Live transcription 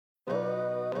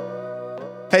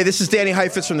Hey, this is Danny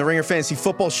Heifetz from the Ringer Fantasy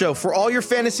Football Show. For all your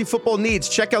fantasy football needs,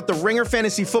 check out the Ringer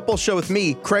Fantasy Football Show with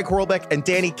me, Craig Horlbeck, and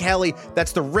Danny Kelly.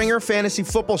 That's the Ringer Fantasy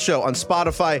Football Show on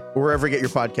Spotify or wherever you get your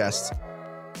podcasts.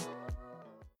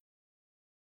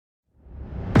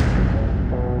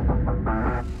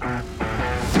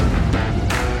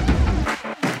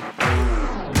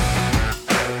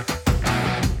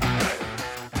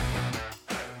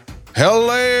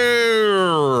 Hello.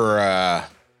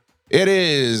 It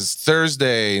is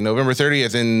Thursday, November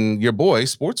 30th, and your boy,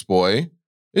 Sports Boy,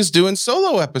 is doing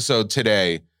solo episode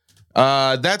today.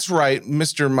 That's right.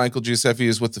 Mr. Michael Giuseppe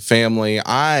is with the family.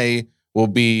 I will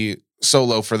be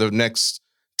solo for the next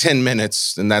 10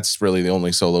 minutes, and that's really the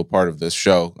only solo part of this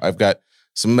show. I've got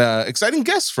some exciting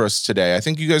guests for us today. I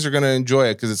think you guys are going to enjoy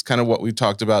it because it's kind of what we've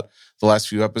talked about the last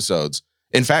few episodes.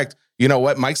 In fact, you know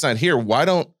what? Mike's not here. Why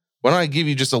don't I give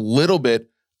you just a little bit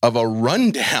of a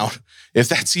rundown, if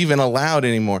that's even allowed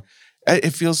anymore? It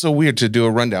feels so weird to do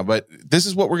a rundown, but this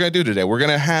is what we're going to do today. We're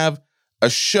going to have a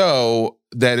show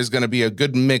that is going to be a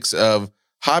good mix of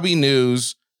hobby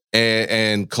news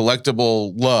and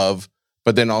collectible love,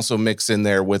 but then also mix in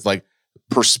there with like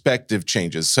perspective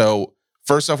changes. So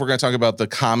first off, we're going to talk about the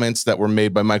comments that were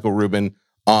made by Michael Rubin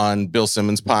on Bill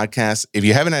Simmons' podcast. If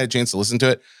you haven't had a chance to listen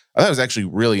to it, I thought it was actually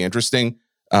really interesting.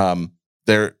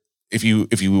 If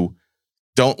you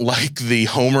don't like the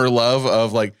Homer love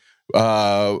of like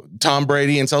Tom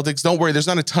Brady and Celtics, don't worry. There's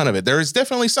not a ton of it. There is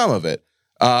definitely some of it,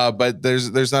 but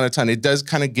there's not a ton. It does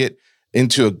kind of get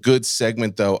into a good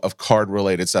segment though of card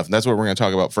related stuff, and that's what we're going to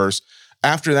talk about first.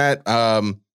 After that,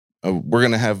 we're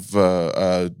going to have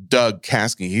Doug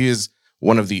Caskey. He is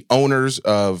one of the owners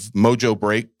of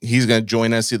Mojobreak. He's going to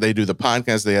join us. They do the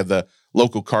podcast. They have the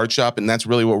local card shop, and that's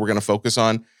really what we're going to focus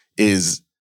on is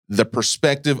the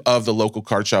perspective of the local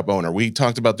card shop owner. We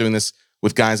talked about doing this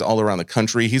with guys all around the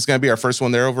country. He's going to be our first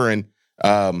one there over in,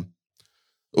 I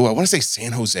want to say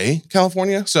San Jose,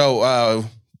 California. So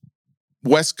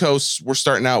West Coast, we're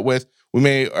starting out with. I'm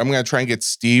going to try and get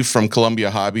Steve from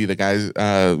Columbia Hobby, the guys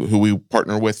who we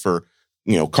partner with for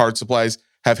card supplies,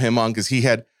 have him on because he's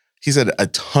had a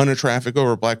ton of traffic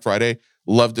over Black Friday.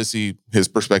 Love to see his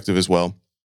perspective as well.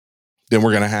 Then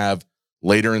we're going to have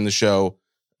later in the show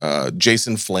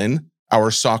Jason Flynn, our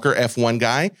soccer F1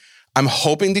 guy. I'm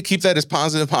hoping to keep that as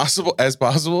positive as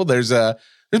possible. There's been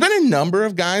a number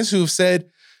of guys who've said,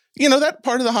 that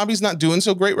part of the hobby's not doing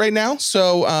so great right now.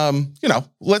 So,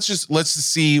 let's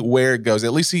just see where it goes.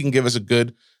 At least he can give us a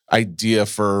good idea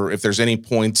for if there's any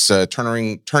points,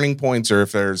 turning points, or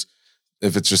if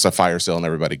it's just a fire sale and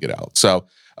everybody get out. So,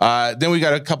 then we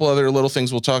got a couple other little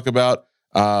things we'll talk about.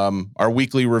 Our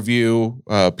weekly review,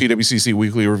 PWCC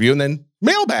weekly review, and then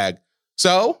mailbag.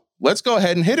 So let's go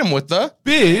ahead and hit him with the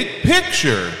big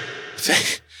picture.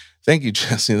 Thank you,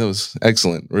 Jesse. That was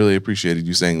excellent. Really appreciated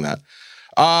you saying that.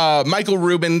 Michael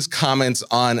Rubin's comments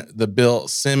on the Bill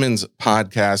Simmons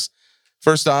podcast.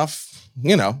 First off,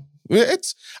 I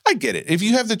get it. If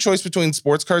you have the choice between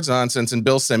sports cards nonsense and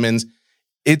Bill Simmons,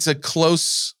 it's a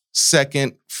close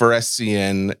second for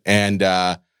SCN,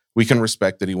 and we can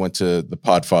respect that he went to the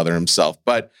Podfather himself.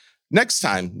 But next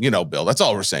time, Bill, that's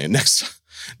all we're saying.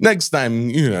 Next time,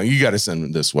 you got to send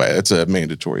him this way. It's a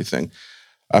mandatory thing.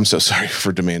 I'm so sorry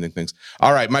for demanding things.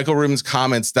 All right, Michael Rubin's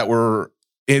comments that were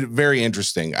very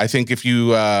interesting. I think if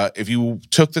you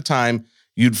took the time,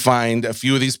 you'd find a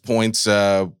few of these points,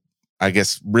 I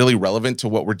guess, really relevant to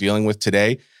what we're dealing with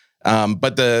today.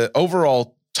 But the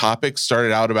overall topic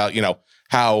started out about,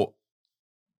 how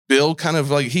Bill kind of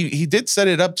like, he did set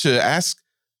it up to ask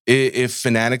if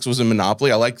Fanatics was a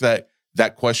monopoly. I like that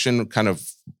question kind of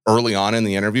early on in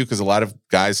the interview because a lot of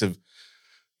guys have,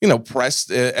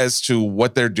 pressed as to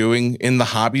what they're doing in the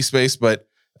hobby space. But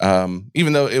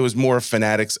even though it was more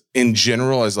Fanatics in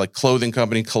general as like clothing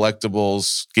company,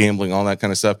 collectibles, gambling, all that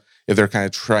kind of stuff, if they're kind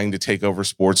of trying to take over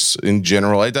sports in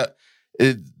general,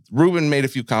 Rubin made a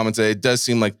few comments that it does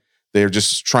seem like they're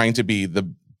just trying to be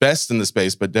the best in the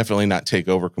space, but definitely not take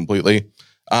over completely.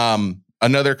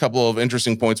 Another couple of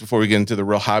interesting points before we get into the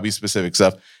real hobby specific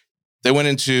stuff. They went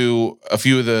into a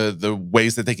few of the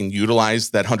ways that they can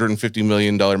utilize that $150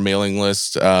 million mailing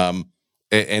list. And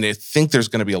I think there's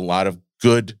going to be a lot of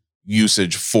good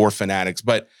usage for Fanatics,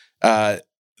 but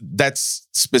that's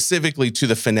specifically to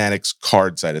the Fanatics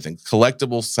card side of things.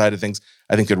 Collectible side of things,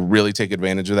 I think could really take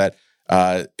advantage of that.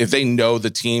 If they know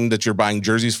the team that you're buying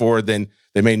jerseys for, then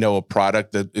they may know a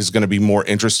product that is going to be more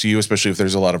interest to you, especially if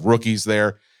there's a lot of rookies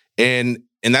there. And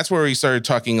that's where we started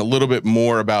talking a little bit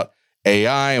more about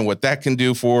AI and what that can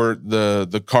do for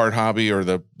the card hobby or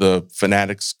the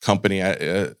Fanatics company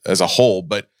as a whole,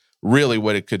 but really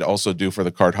what it could also do for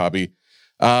the card hobby.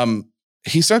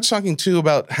 he starts talking too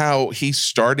about how he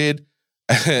started,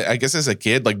 I guess as a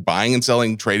kid, like buying and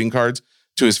selling trading cards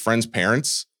to his friends'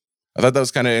 parents. I thought that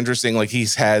was kind of interesting. Like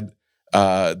he's had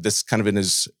this kind of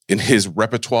in his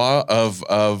repertoire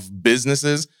of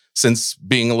businesses since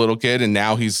being a little kid, and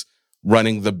now he's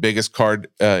running the biggest card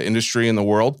industry in the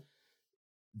world.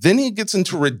 Then he gets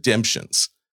into redemptions.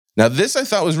 Now, this I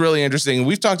thought was really interesting.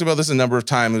 We've talked about this a number of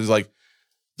times. It was like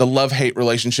the love-hate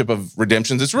relationship of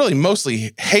redemptions. It's really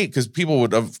mostly hate because people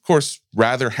would, of course,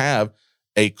 rather have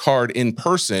a card in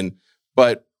person,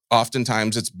 but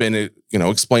oftentimes it's been,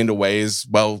 explained away as,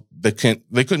 well, they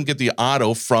couldn't get the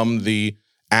auto from the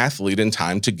athlete in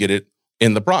time to get it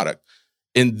in the product.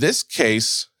 In this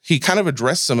case, he kind of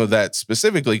addressed some of that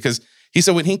specifically because he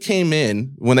said when he came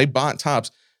in, when they bought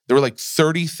Topps, there were like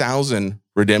 30,000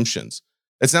 redemptions.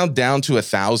 It's now down to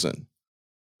 1,000.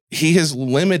 He has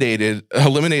eliminated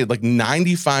like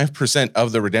 95%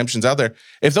 of the redemptions out there.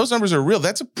 If those numbers are real,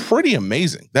 that's pretty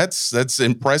amazing. That's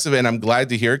impressive, and I'm glad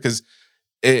to hear it because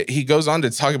he goes on to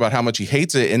talk about how much he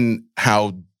hates it and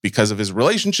how because of his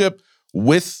relationship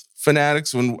with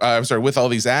Fanatics, with all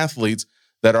these athletes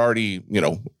that already,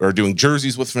 are doing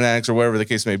jerseys with Fanatics or whatever the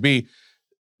case may be.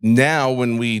 Now,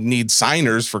 when we need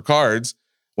signers for cards,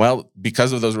 well,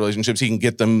 because of those relationships, he can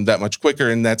get them that much quicker.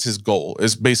 And that's his goal,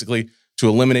 is basically to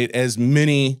eliminate as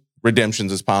many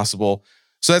redemptions as possible.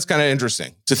 So that's kind of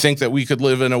interesting to think that we could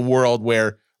live in a world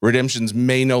where redemptions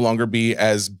may no longer be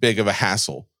as big of a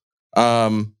hassle.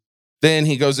 Then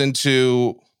he goes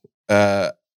into,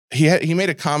 he made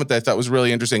a comment that I thought was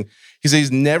really interesting. He said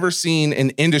he's never seen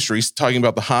an industry, talking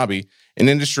about the hobby, an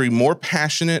industry more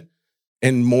passionate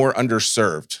and more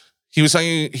underserved.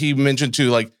 He mentioned too,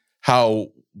 like how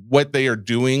what they are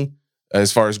doing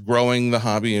as far as growing the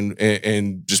hobby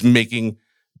and just making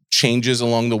changes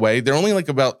along the way. They're only like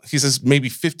about, he says, maybe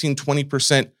 15,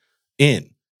 20% in.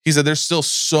 He said there's still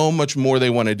so much more they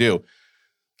want to do.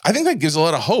 I think that gives a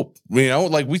lot of hope.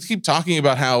 Like we keep talking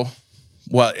about how,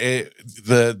 well,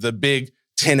 the big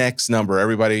 10x number,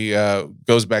 everybody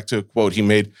goes back to a quote he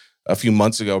made a few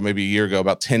months ago, maybe a year ago,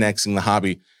 about 10xing the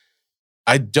hobby.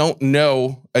 I don't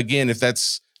know, again, if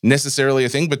that's necessarily a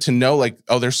thing, but to know like,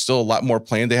 oh, there's still a lot more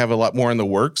planned. They have a lot more in the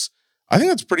works. I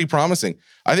think that's pretty promising.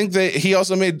 I think that he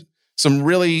also made some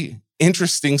really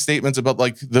interesting statements about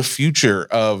like the future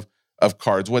of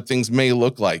cards, what things may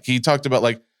look like. He talked about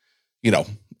like,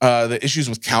 the issues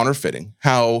with counterfeiting,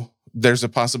 how there's a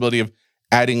possibility of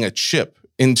adding a chip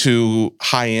into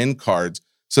high-end cards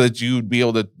so that you'd be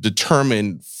able to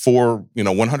determine for,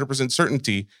 100%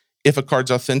 certainty if a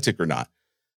card's authentic or not.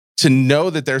 To know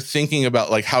that they're thinking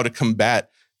about like how to combat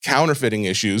counterfeiting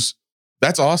issues,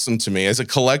 that's awesome to me. As a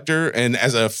collector and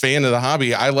as a fan of the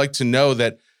hobby, I like to know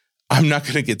that I'm not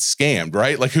going to get scammed,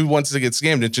 right? Like who wants to get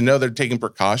scammed? And to know they're taking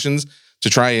precautions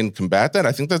to try and combat that,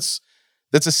 I think that's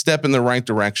a step in the right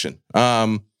direction.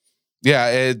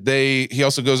 He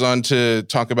also goes on to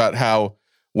talk about how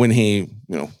when he,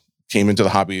 came into the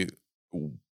hobby,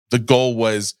 the goal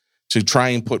was to try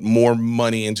and put more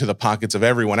money into the pockets of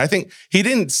everyone. I think he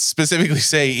didn't specifically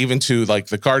say even to like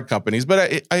the card companies,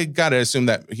 but I got to assume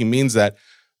that he means that.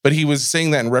 But he was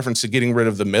saying that in reference to getting rid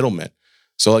of the middlemen.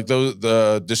 So like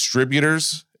the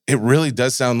distributors, it really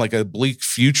does sound like a bleak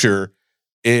future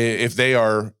if they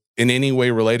are in any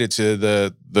way related to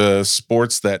the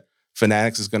sports that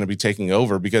Fanatics is going to be taking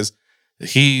over, because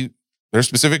their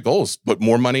specific goals, put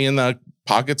more money in the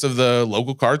pockets of the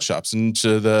local card shops and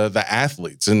to the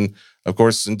athletes and of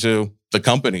course into the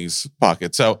company's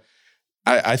pocket. So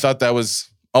I thought that was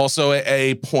also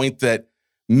a point that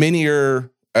many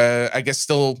are, I guess,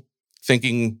 still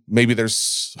thinking maybe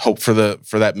there's hope for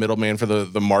that middleman, for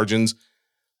the margins.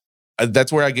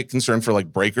 That's where I get concerned for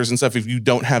like breakers and stuff. If you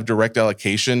don't have direct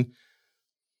allocation,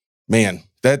 man,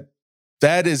 that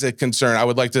is a concern. I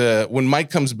would like to, when Mike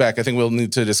comes back, I think we'll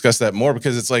need to discuss that more,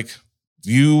 because it's like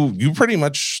you pretty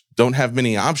much don't have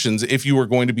many options if you were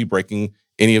going to be breaking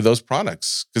any of those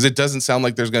products, because it doesn't sound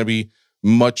like there's going to be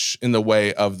much in the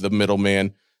way of the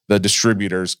middleman, the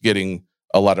distributors getting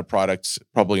a lot of products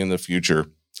probably in the future.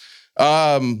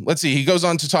 Let's see. He goes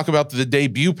on to talk about the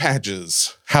debut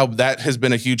patches, how that has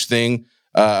been a huge thing.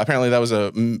 Apparently that was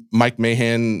a Mike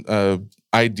Mahan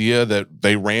idea that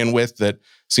they ran with that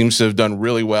seems to have done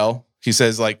really well. He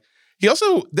says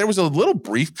there was a little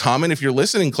brief comment. If you're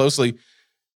listening closely,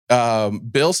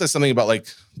 Bill says something about like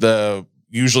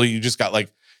usually you just got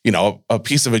like, a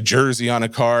piece of a jersey on a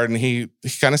card, and he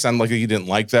kind of sounded like he didn't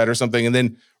like that or something. And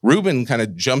then Rubin kind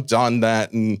of jumped on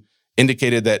that and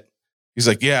indicated that he's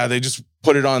like, yeah, they just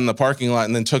put it on the parking lot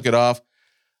and then took it off,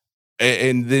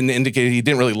 and then indicated he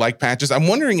didn't really like patches. I'm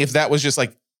wondering if that was just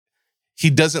like he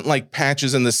doesn't like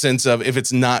patches in the sense of if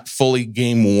it's not fully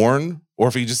game worn, or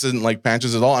if he just doesn't like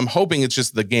patches at all. I'm hoping it's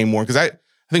just the game worn, because I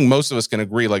think most of us can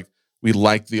agree, like, we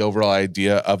like the overall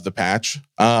idea of the patch.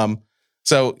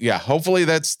 So yeah, hopefully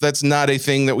that's not a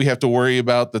thing that we have to worry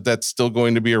about, that's still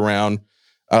going to be around.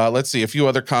 Let's see a few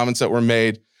other comments that were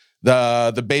made.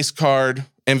 The base card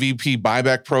MVP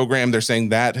buyback program, they're saying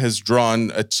that has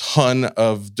drawn a ton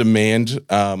of demand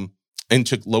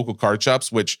into local card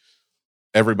shops, which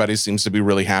everybody seems to be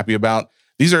really happy about.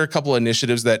 These are a couple of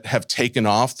initiatives that have taken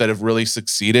off, that have really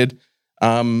succeeded.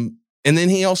 And then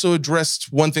he also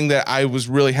addressed one thing that I was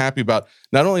really happy about.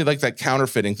 Not only like that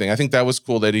counterfeiting thing, I think that was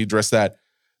cool that he addressed that,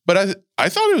 but I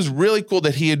thought it was really cool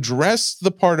that he addressed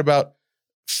the part about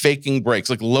faking breaks,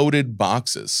 like loaded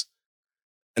boxes.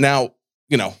 Now,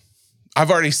 I've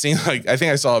already seen, like, I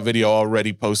think I saw a video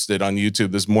already posted on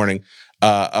YouTube this morning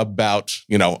about,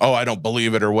 oh, I don't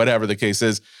believe it, or whatever the case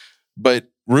is. But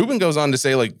Rubin goes on to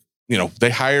say, like, they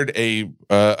hired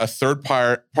a third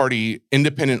party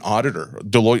independent auditor,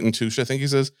 Deloitte and Touche, I think he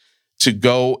says, to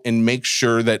go and make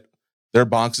sure that their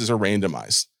boxes are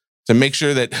randomized, to make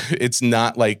sure that it's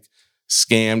not like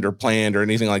scammed or planned or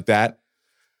anything like that.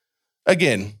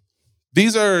 Again,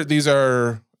 these are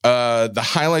the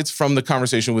highlights from the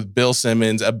conversation with Bill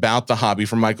Simmons about the hobby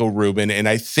from Michael Rubin. And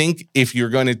I think if you're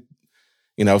going to,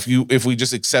 if we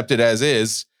just accept it as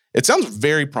is, it sounds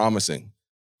very promising.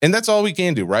 And that's all we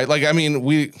can do, right? Like, I mean,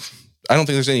 I don't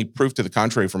think there's any proof to the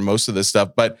contrary for most of this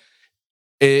stuff, but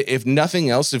if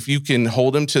nothing else, if you can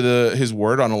hold him to his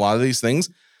word on a lot of these things,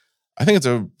 I think it's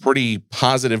a pretty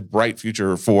positive, bright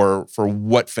future for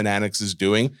what Fanatics is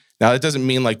doing. Now, that doesn't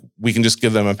mean like we can just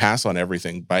give them a pass on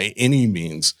everything by any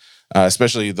means,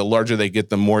 especially the larger they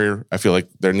get, the more I feel like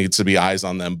there needs to be eyes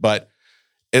on them. But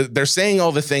they're saying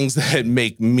all the things that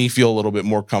make me feel a little bit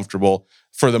more comfortable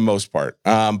for the most part.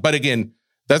 But again,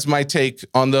 that's my take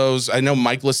on those. I know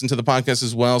Mike listened to the podcast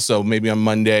as well, so maybe on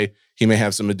Monday he may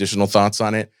have some additional thoughts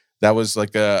on it. That was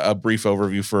like a brief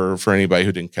overview for anybody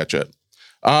who didn't catch it.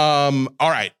 All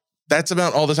right, that's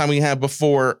about all the time we have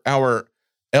before our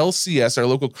LCS, our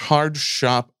local card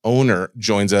shop owner,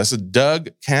 joins us,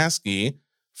 Doug Caskey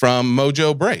from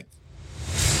Mojobreak.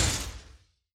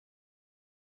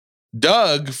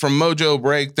 Doug from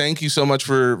Mojobreak, thank you so much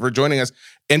for joining us.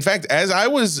 In fact, as I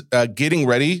was getting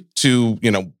ready to,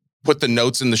 put the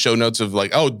notes in the show notes of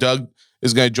like, oh, Doug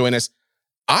is going to join us,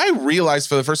 I realized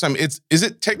for the first time, is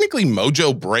it technically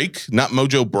Mojobreak, not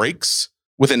Mojobreaks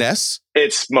with an S?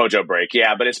 It's Mojobreak,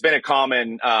 yeah, but it's been a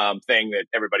common thing that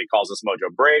everybody calls us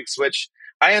Mojobreaks, which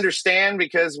I understand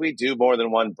because we do more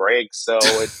than one break, so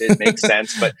it makes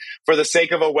sense. But for the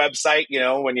sake of a website,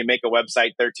 when you make a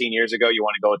website 13 years ago, you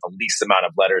want to go with the least amount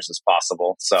of letters as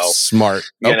possible. So smart.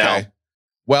 Okay.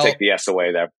 Well, take the S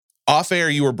away there. Off air,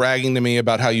 you were bragging to me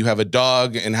about how you have a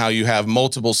dog and how you have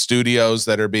multiple studios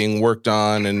that are being worked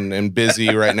on and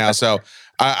busy right now. So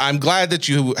I'm glad that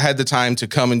you had the time to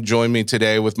come and join me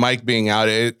today. With Mike being out,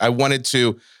 I wanted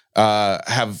to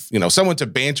have someone to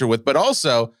banter with, but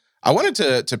also I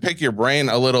wanted to pick your brain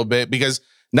a little bit, because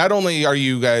not only are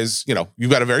you guys,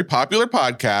 you've got a very popular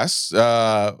podcast.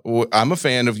 I'm a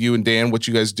fan of you and Dan, what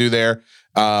you guys do there.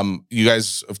 You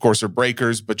guys, of course, are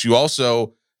breakers, but you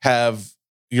also have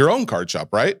your own card shop,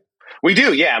 right? We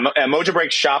do, yeah.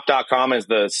 Mojobreakshop.com is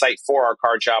the site for our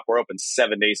card shop. We're open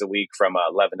 7 days a week from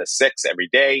 11 to 6 every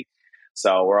day.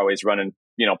 So we're always running,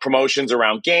 promotions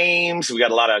around games. We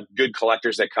got a lot of good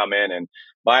collectors that come in and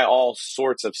buy all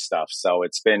sorts of stuff. So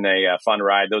it's been a fun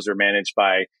ride. Those are managed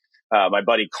by my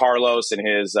buddy Carlos and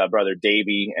his brother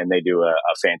Davey, and they do a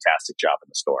fantastic job in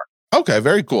the store. Okay,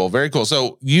 very cool, very cool.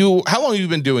 So how long have you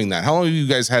been doing that? How long have you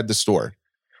guys had the store?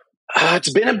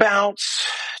 It's been about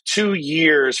 2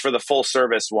 years for the full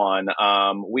service one.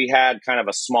 We had kind of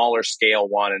a smaller scale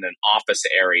one in an office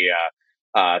area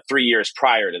 3 years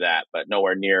prior to that, but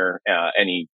nowhere near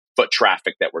any foot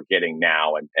traffic that we're getting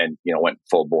now, and went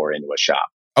full bore into a shop.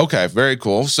 Okay, very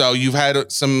cool. So you've had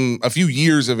a few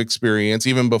years of experience,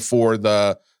 even before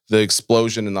the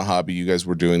explosion in the hobby. You guys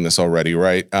were doing this already,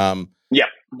 right? Yeah.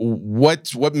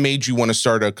 What made you want to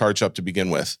start a card shop to begin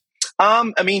with?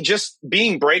 Just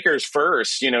being breakers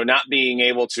first, not being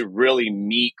able to really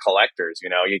meet collectors. You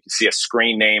can see a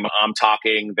screen name, I'm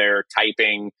talking, they're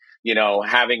typing,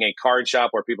 having a card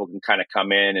shop where people can kind of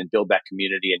come in and build that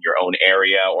community in your own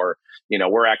area. Or,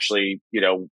 we're actually,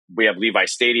 we have Levi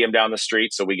Stadium down the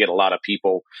street, so we get a lot of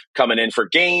people coming in for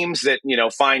games that,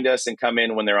 find us and come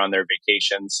in when they're on their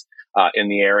vacations in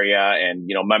the area, and,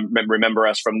 remember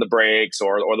us from the breaks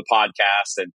or the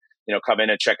podcast, and, come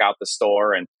in and check out the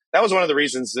store. And that was one of the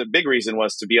reasons. The big reason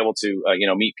was to be able to,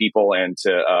 meet people and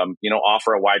to,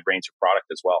 offer a wide range of product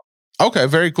as well. Okay,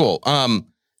 very cool.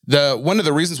 The one of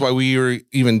the reasons why we are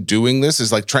even doing this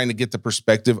is like trying to get the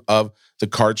perspective of the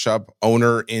card shop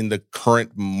owner in the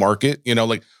current market. You know,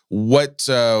 like what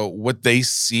they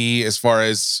see as far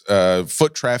as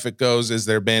foot traffic goes. Has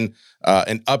there been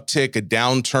an uptick, a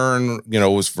downturn? You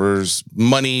know, as far as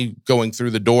money going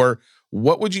through the door.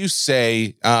 What would you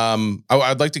say?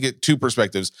 I'd like to get two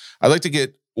perspectives. I'd like to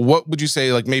get what would you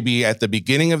say, like maybe at the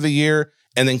beginning of the year,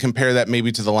 and then compare that maybe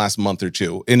to the last month or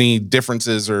two. Any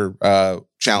differences or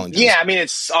challenges? Yeah, I mean,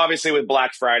 it's obviously with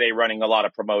Black Friday running a lot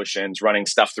of promotions, running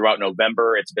stuff throughout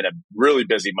November. It's been a really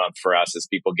busy month for us as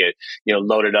people get,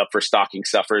 loaded up for stocking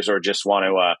stuffers or just want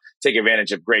to take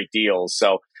advantage of great deals.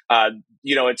 So,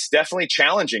 it's definitely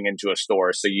challenging into a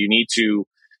store. So you need to,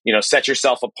 set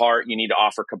yourself apart. You need to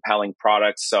offer compelling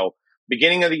products. So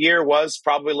beginning of the year was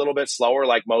probably a little bit slower,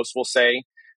 like most will say.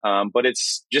 But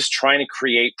it's just trying to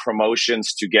create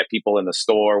promotions to get people in the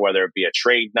store, whether it be a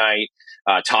trade night.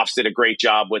 Tops did a great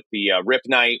job with the RIP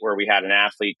night, where we had an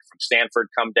athlete from Stanford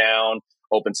come down,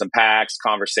 open some packs,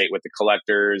 conversate with the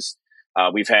collectors.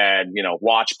 We've had,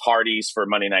 watch parties for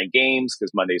Monday night games,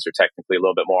 because Mondays are technically a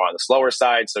little bit more on the slower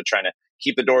side. So trying to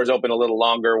keep the doors open a little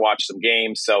longer, watch some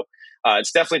games. So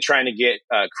it's definitely trying to get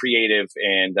creative.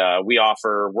 And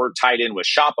we're tied in with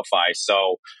Shopify.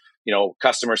 So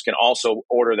customers can also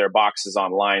order their boxes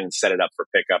online and set it up for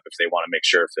pickup if they want to make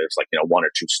sure if there's one or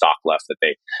two stock left that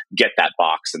they get that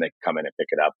box and they can come in and pick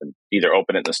it up and either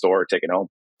open it in the store or take it home.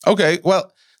 Okay.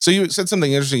 Well, so you said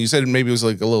something interesting. You said maybe it was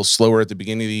like a little slower at the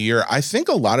beginning of the year. I think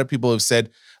a lot of people have said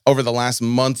over the last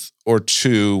month or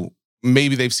two,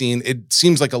 maybe they've seen, it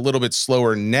seems like a little bit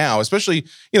slower now, especially,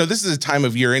 this is a time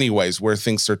of year anyways, where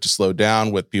things start to slow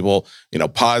down with people,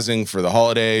 pausing for the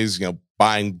holidays,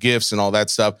 buying gifts and all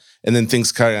that stuff. And then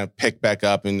things kind of pick back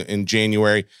up in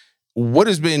January. What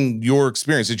has been your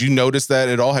experience? Did you notice that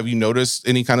at all? Have you noticed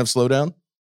any kind of slowdown?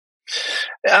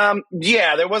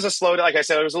 Yeah, there was a slowdown. Like I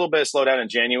said, there was a little bit of slowdown in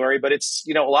January, but it's,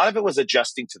 a lot of it was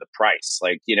adjusting to the price,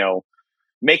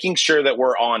 making sure that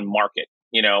we're on market,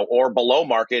 or below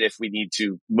market if we need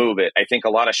to move it. I think a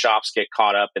lot of shops get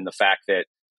caught up in the fact that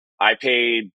I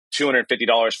paid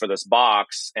 $250 for this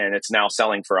box and it's now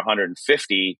selling for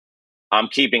 $150. I'm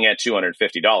keeping it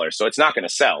 $250. So it's not going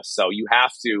to sell. So you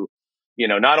have to,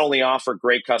 not only offer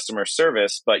great customer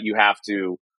service, but you have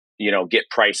to, get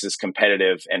prices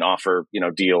competitive and offer,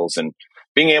 deals, and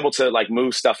being able to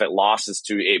move stuff at losses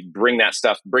to bring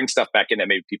stuff back in that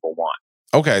maybe people want.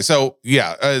 Okay. So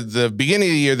yeah, the beginning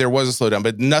of the year, there was a slowdown,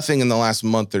 but nothing in the last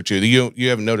month or two. You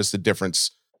haven't noticed a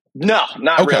difference? No,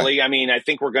 not really. I mean, I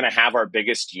think we're going to have our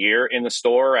biggest year in the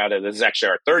store this is actually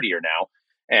our third year now.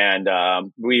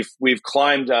 And we've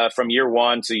climbed from year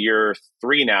 1 to year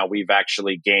 3 now. We've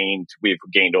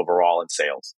gained overall in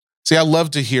sales. See, I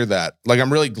love to hear that.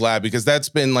 I'm really glad, because that's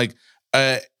been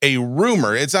a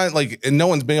rumor. It's not no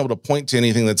one's been able to point to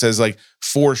anything that says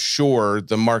for sure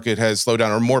the market has slowed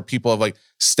down or more people have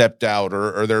stepped out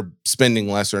or they're spending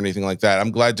less or anything like that.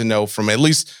 I'm glad to know from at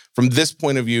least from this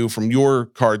point of view, from your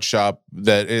card shop,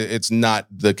 that it's not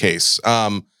the case.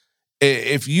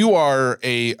 If you are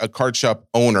a card shop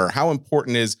owner, how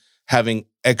important is having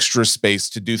extra space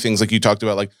to do things like you talked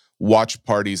about, watch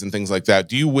parties and things like that?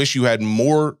 Do you wish you had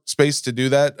more space to do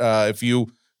that if you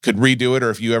could redo it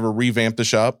or if you ever revamp the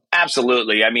shop?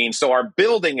 Absolutely. I mean, so our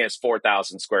building is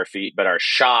 4,000 square feet, but our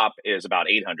shop is about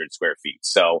 800 square feet.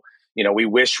 So, we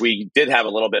wish we did have a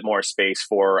little bit more space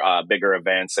for bigger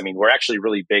events. I mean, we're actually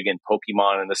really big in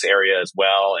Pokemon in this area as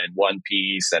well, and One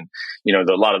Piece, and,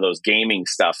 a lot of those gaming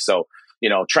stuff. So,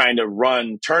 trying to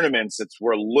run tournaments,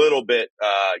 we're a little bit,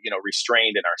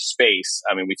 restrained in our space.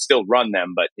 I mean, we still run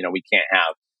them, but, we can't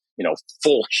have,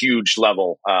 full, huge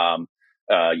level,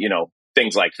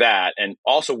 things like that. And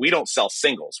also, we don't sell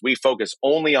singles. We focus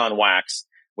only on wax.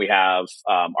 We have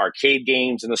arcade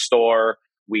games in the store.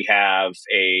 We have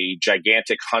a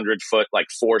gigantic 100-foot,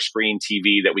 4-screen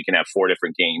TV that we can have 4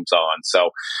 different games on.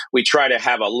 So we try to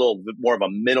have a little bit more of a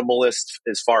minimalist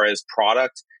as far as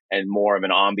product and more of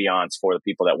an ambiance for the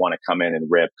people that want to come in and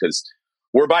rip, because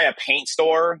we're by a paint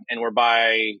store and we're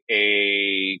by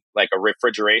a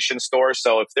refrigeration store.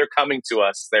 So if they're coming to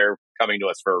us, they're coming to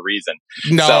us for a reason.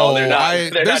 No, so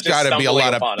there's got to be a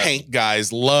lot of paint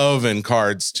guys loving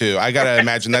cards too. I got to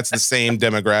imagine that's the same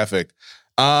demographic.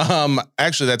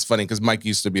 Actually, that's funny because Mike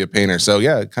used to be a painter. So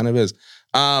yeah, it kind of is.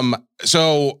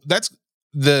 So that's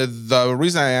the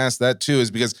reason I asked that too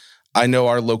is because I know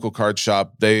our local card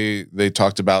shop, they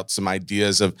talked about some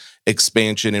ideas of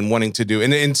expansion and wanting to do,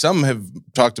 and some have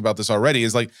talked about this already,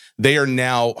 is they are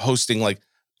now hosting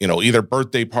either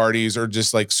birthday parties or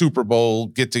just Super Bowl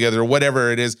get together,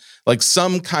 whatever it is,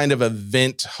 some kind of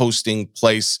event hosting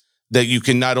place that you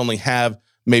can not only have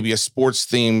maybe a sports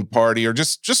themed party or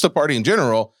just a party in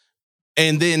general,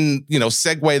 and then,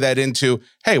 segue that into,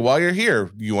 hey, while you're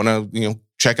here, you want to,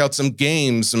 check out some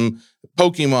games, some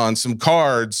Pokemon, some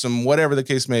cards, some whatever the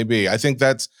case may be. I think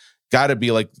that's got to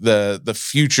be like the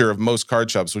future of most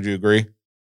card shops. Would you agree?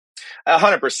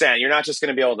 100%. You're not just going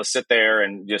to be able to sit there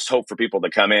and just hope for people to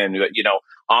come in,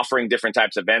 offering different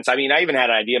types of events. I mean, I even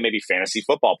had an idea, maybe fantasy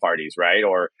football parties, right?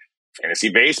 Or fantasy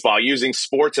baseball, using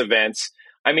sports events.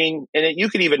 I mean, and you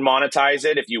could even monetize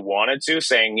it if you wanted to,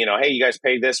 saying, hey, you guys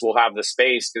pay this, we'll have the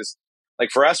space. Because like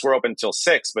for us, we're open until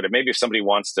 6, but maybe if somebody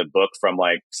wants to book from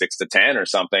like 6 to 10 or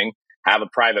something, have a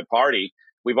private party.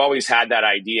 We've always had that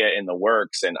idea in the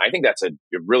works. And I think that's a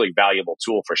really valuable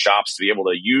tool for shops to be able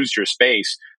to use your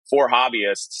space for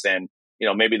hobbyists. And,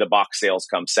 maybe the box sales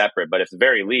come separate, but at the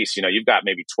very least, you've got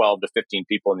maybe 12 to 15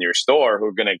 people in your store who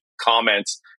are going to comment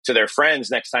to their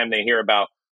friends next time they hear about,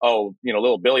 oh,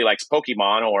 little Billy likes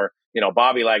Pokemon, or,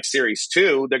 Bobby likes Series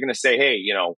 2. They're going to say, hey,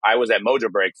 I was at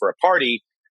Mojobreak for a party.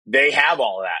 They have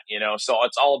all that, so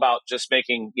it's all about just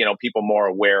making, people more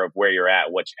aware of where you're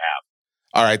at, what you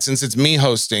have. All right, since it's me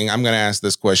hosting, I'm going to ask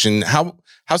this question.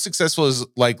 How successful is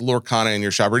like Lorcana in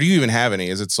your shop, or do you even have any?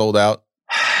 Is it sold out?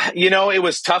 It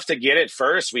was tough to get it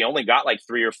first. We only got like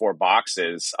 3 or 4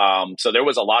 boxes. So there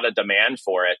was a lot of demand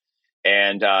for it.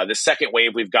 And the second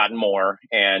wave, we've gotten more.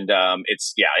 And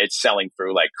it's selling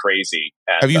through like crazy.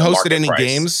 Have you hosted any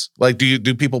games? Like,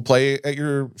 do people play at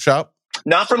your shop?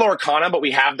 Not for Lorcana, but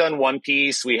we have done One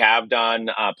Piece. We have done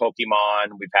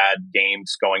Pokemon. We've had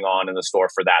games going on in the store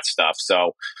for that stuff.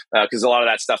 So, because a lot of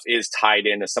that stuff is tied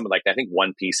into some of, like, I think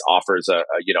One Piece offers a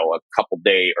couple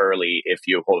day early if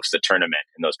you host a tournament,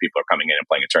 and those people are coming in and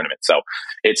playing a tournament. So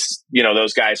it's,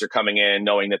 those guys are coming in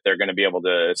knowing that they're going to be able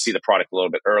to see the product a little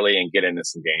bit early and get into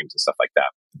some games and stuff like that.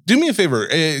 Do me a favor,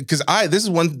 because this is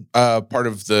one part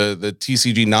of the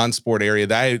TCG non-sport area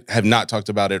that I have not talked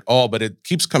about at all, but it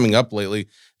keeps coming up lately.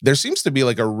 There seems to be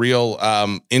like a real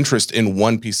interest in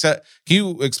One Piece set. Can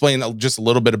you explain just a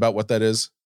little bit about what that is?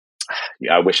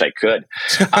 Yeah, I wish I could.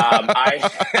 I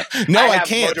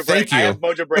can't. Thank you. I have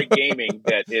Mojobreak Gaming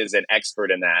that is an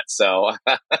expert in that. So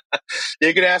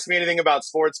you could ask me anything about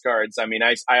sports cards. I mean,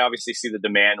 I obviously see the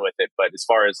demand with it, but as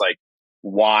far as like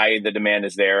why the demand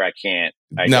is there, I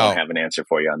don't have an answer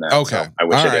for you on that. Okay. So I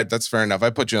wish I did. Right, that's fair enough.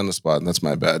 I put you on the spot, and that's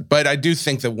my bad. But I do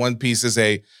think that One Piece is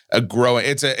a growing.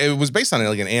 It was based on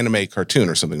like an anime cartoon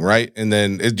or something, right? And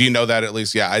then do you know that at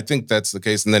least? Yeah, I think that's the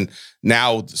case. And then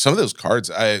now some of those cards,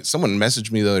 someone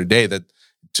messaged me the other day that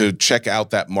to check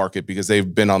out that market because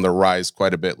they've been on the rise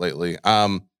quite a bit lately.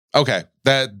 Okay,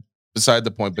 that beside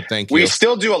the point, but thank you. We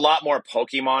still do a lot more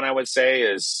Pokemon, I would say,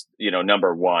 is,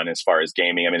 number one as far as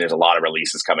gaming. I mean, there's a lot of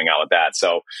releases coming out with that.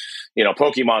 So,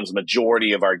 Pokemon's the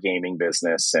majority of our gaming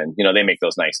business. And, they make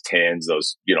those nice tins,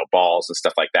 those, balls and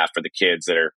stuff like that for the kids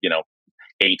that are,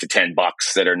 $8 to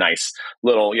 $10 that are nice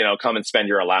little, come and spend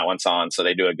your allowance on. So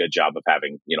they do a good job of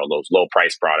having, those low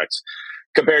price products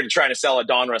compared to trying to sell a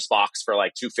Donruss box for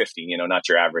like $250. Not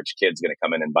your average kid's going to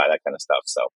come in and buy that kind of stuff.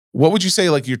 So what would you say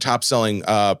like your top selling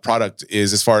product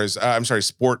is as far as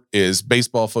sport is?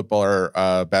 Baseball, football,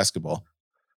 or basketball?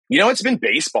 It's been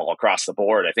baseball across the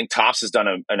board. I think Topps has done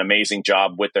an amazing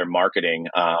job with their marketing.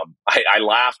 I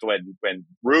laughed when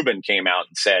Rubin came out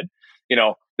and said,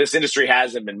 this industry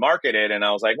hasn't been marketed. And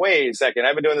I was like, wait a second,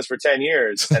 I've been doing this for 10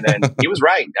 years. And then he was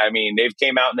right. I mean, they've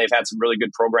came out and they've had some really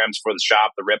good programs for the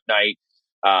shop, the Rip Night,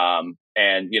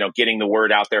 and, getting the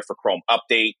word out there for Chrome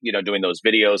Update, doing those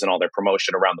videos and all their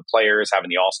promotion around the players, having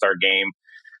the All-Star game,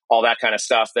 all that kind of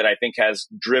stuff that I think has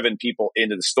driven people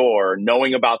into the store,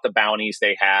 knowing about the bounties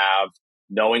they have,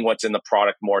 knowing what's in the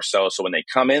product more so. So when they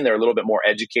come in, they're a little bit more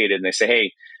educated and they say,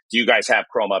 hey, do you guys have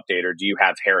Chrome Update or do you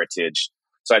have Heritage?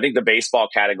 So I think the baseball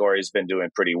category has been doing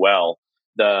pretty well.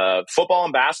 The football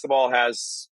and basketball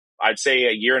has, I'd say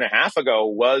a year and a half ago,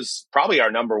 was probably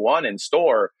our number one in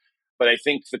store. But I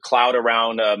think the cloud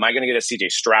around, am I going to get a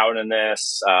CJ Stroud in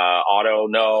this? Auto,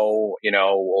 no.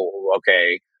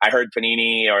 Okay. I heard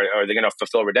Panini, are they going to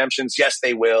fulfill redemptions? Yes,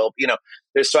 they will.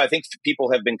 So I think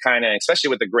people have been kind of,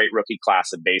 especially with the great rookie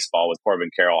class of baseball with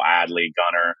Corbin Carroll, Adley,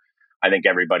 Gunnar. I think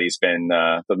everybody's been,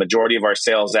 the majority of our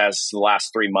sales as the last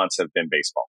 3 months have been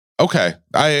baseball. Okay.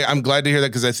 I'm glad to hear that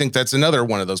because I think that's another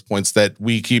one of those points that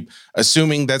we keep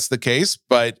assuming that's the case.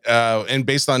 But, and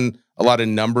based on a lot of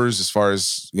numbers as far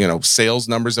as, sales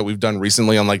numbers that we've done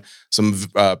recently on like some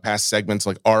past segments,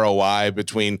 like ROI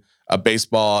between a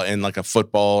baseball and like a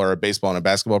football or a baseball and a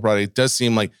basketball product, it does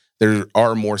seem like there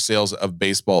are more sales of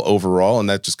baseball overall, and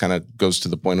that just kind of goes to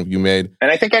the point you made. And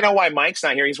I think I know why Mike's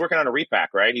not here. He's working on a repack,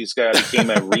 right? He's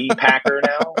became a repacker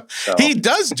now. So. He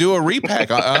does do a repack,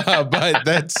 but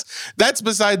that's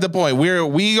beside the point.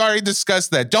 We already discussed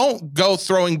that. Don't go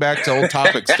throwing back to old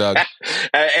topics, Doug.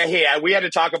 We had to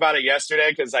talk about it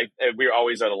yesterday because we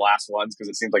always are the last ones because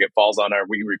it seems like it falls on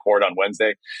we record on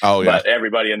Wednesday. Oh yeah, but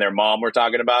everybody and their mom were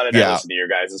talking about it. Yeah. I listen to your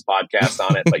guys' podcast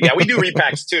on it, but yeah, we do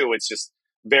repacks too. It's just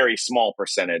very small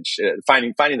percentage.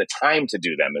 Finding the time to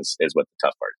do them is what the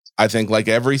tough part is. I think like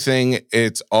everything,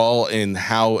 it's all in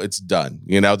how it's done.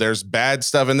 There's bad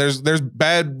stuff and there's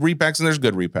bad repacks and there's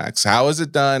good repacks. How is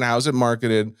it done? How is it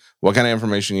marketed? What kind of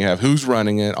information you have? Who's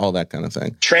running it? All that kind of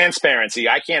thing. Transparency.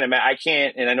 I can't,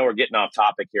 and I know we're getting off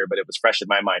topic here, but it was fresh in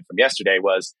my mind from yesterday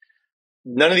was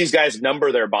none of these guys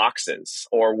number their boxes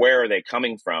or where are they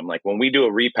coming from. Like when we do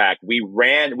a repack, we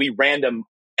random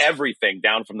everything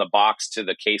down from the box to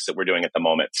the case that we're doing at the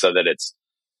moment so that it's,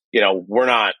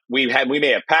 we may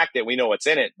have packed it, we know what's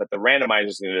in it, but the randomizer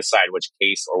is going to decide which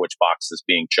case or which box is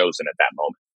being chosen at that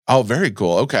moment. Oh, very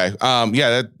cool. Okay.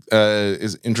 That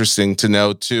is interesting to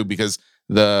know too, because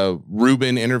the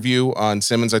Rubin interview on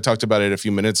Simmons, I talked about it a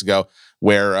few minutes ago,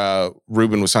 where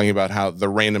Rubin was talking about how the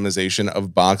randomization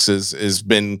of boxes has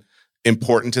been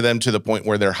important to them to the point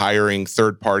where they're hiring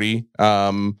third-party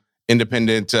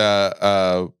independent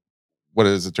what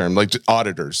is the term, like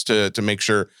auditors to make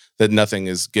sure that nothing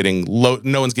is getting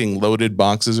no one's getting loaded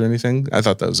boxes or anything. I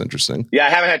thought that was interesting. Yeah, I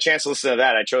haven't had a chance to listen to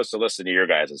that. I chose to listen to your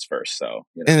guys' first. So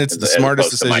and it's the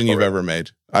smartest decision you've ever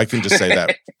made. I can just say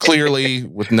that clearly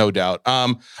with no doubt.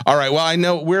 All right, well, I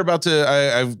know we're about to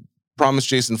I've promised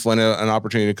Jason Flynn an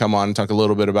opportunity to come on and talk a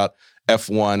little bit about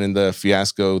F1 and the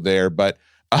fiasco there, but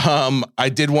I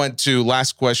did want to,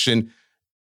 last question,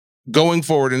 going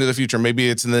forward into the future, maybe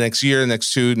it's in the next year,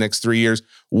 next 2, next 3 years,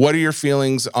 what are your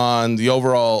feelings on the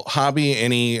overall hobby?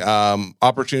 Any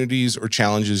opportunities or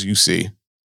challenges you see?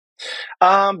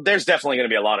 There's definitely going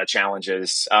to be a lot of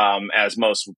challenges, as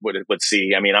most would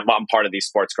see. I mean, I'm part of these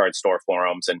sports card store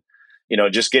forums and,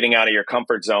 just getting out of your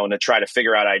comfort zone to try to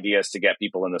figure out ideas to get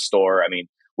people in the store. I mean,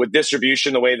 with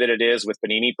distribution the way that it is with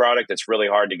Panini product, it's really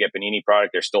hard to get Panini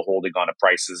product. They're still holding on to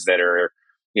prices that are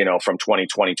from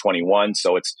 2020, 21.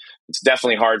 So it's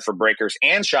definitely hard for breakers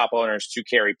and shop owners to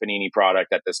carry Panini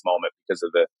product at this moment because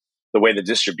of the way the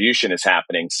distribution is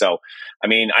happening. So, I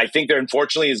mean, I think there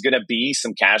unfortunately is going to be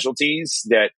some casualties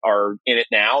that are in it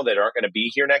now that aren't going to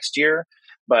be here next year.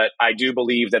 But I do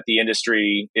believe that the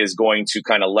industry is going to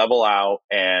kind of level out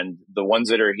and the ones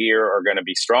that are here are going to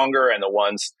be stronger and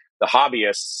the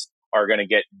hobbyists are going to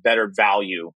get better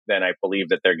value than I believe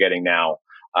that they're getting now.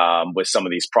 With some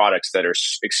of these products that are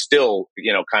still,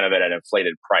 kind of at an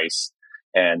inflated price.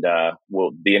 And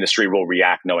the industry will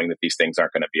react knowing that these things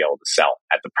aren't going to be able to sell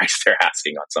at the price they're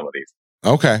asking on some of these.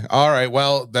 Okay. All right.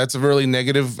 Well, that's a really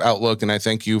negative outlook, and I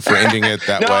thank you for ending it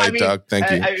that way, Doug. Thank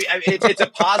you. It's a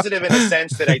positive in a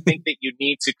sense that I think that you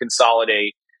need to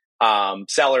consolidate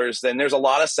sellers. Then there's a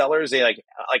lot of sellers, they like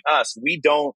us. We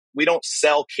don't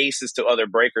sell cases to other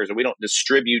breakers, or we don't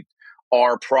distribute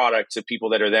our product to people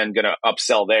that are then going to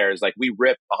upsell theirs. Like we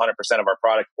rip 100% of our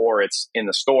product, or it's in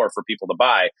the store for people to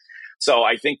buy. So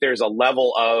I think there's a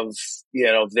level of,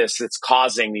 this that's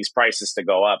causing these prices to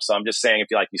go up. So I'm just saying,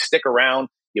 if you stick around,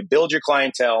 you build your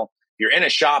clientele, you're in a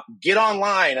shop, get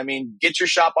online. I mean, get your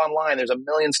shop online. There's a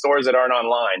million stores that aren't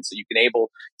online. So you can able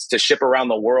to ship around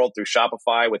the world through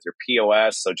Shopify with your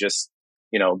POS. So just,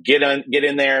 get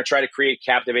in there, try to create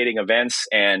captivating events,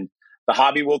 and the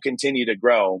hobby will continue to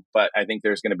grow, but I think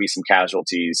there's going to be some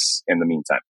casualties in the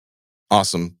meantime.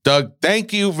 Awesome. Doug,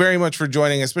 thank you very much for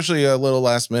joining, especially a little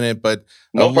last minute, but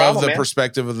I love the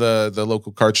perspective of the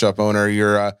local card shop owner.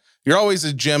 You're always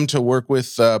a gem to work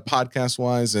with podcast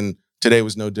wise, and today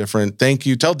was no different. Thank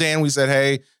you. Tell Dan we said,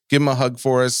 hey, give him a hug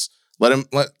for us.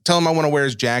 Tell him I want to wear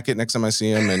his jacket next time I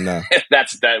see him. And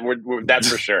that's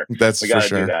for sure. That's we gotta for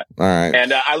sure. Do that. All right.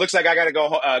 And it looks like I got to go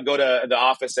to the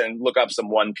office and look up some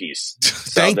One Piece.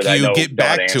 Thank you. Get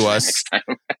back to us.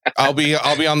 I'll be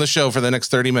on the show for the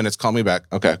next 30 minutes. Call me back.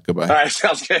 Okay. Goodbye. All right.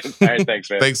 Sounds good. All right. Thanks,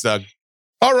 man. Thanks, Doug.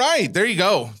 All right, there you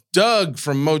go. Doug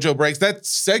from Mojobreak. That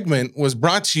segment was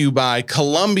brought to you by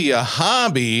Columbia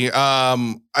Hobby.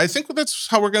 I think that's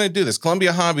how we're going to do this.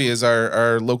 Columbia Hobby is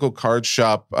our local card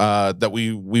shop that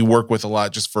we work with a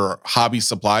lot just for hobby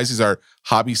supplies. He's our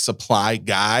hobby supply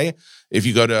guy. If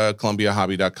you go to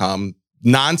columbiahobby.com,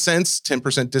 nonsense,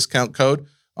 10% discount code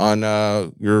on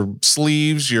your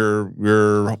sleeves,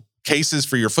 your cases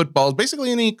for your footballs,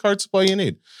 basically any card supply you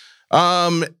need.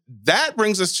 That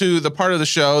brings us to the part of the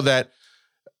show that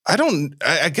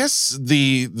I guess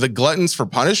the gluttons for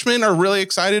punishment are really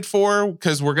excited for,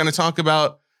 because we're going to talk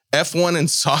about F1 and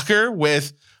soccer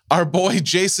with our boy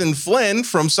Jason Flynn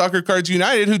from Soccer Cards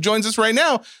United, who joins us right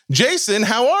now. Jason,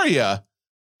 how are you?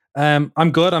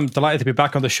 I'm good. I'm delighted to be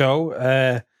back on the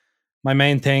show. My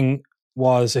main thing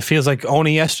was, it feels like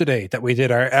only yesterday that we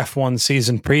did our F1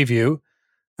 season preview,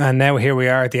 and now here we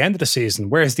are at the end of the season.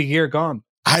 Where's the year gone?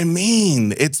 I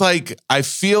mean, it's like, I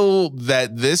feel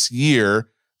that this year,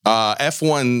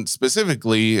 F1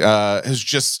 specifically, has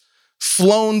just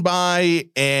flown by,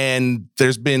 and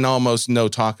there's been almost no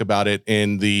talk about it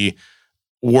in the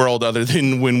world other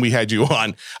than when we had you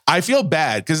on. I feel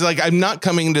bad because, like, I'm not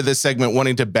coming into this segment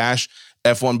wanting to bash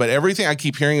F1, but everything I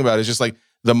keep hearing about is just like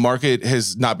the market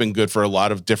has not been good for a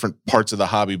lot of different parts of the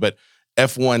hobby, but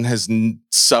F1 has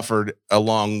suffered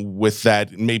along with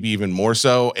that, maybe even more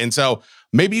so. And so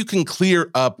maybe you can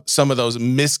clear up some of those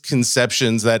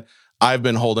misconceptions that I've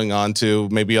been holding on to,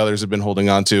 maybe others have been holding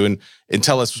on to, and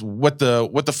tell us what the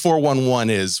 411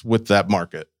 is with that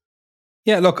market.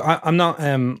 Yeah, look, I'm not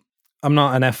an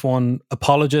F1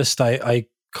 apologist. I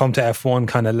come to F1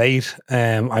 kind of late.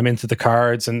 I'm into the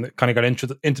cards and kind of got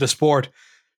into the sport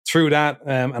through that.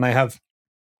 And I have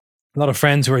a lot of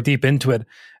friends who are deep into it.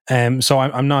 So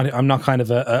I'm not kind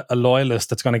of a loyalist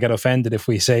that's going to get offended if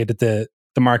we say that the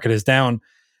market is down.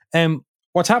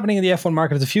 What's happening in the F1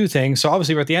 market is a few things. So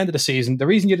obviously we're at the end of the season. The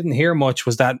reason you didn't hear much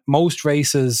was that most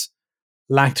races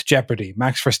lacked jeopardy.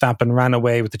 Max Verstappen ran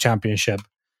away with the championship.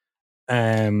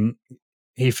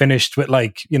 He finished with,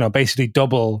 like, basically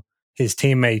double his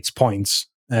teammates' points,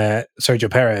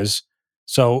 Sergio Perez.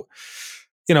 So,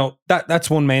 that's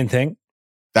one main thing.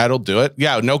 That'll do it.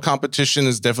 Yeah, no competition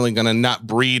is definitely going to not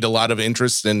breed a lot of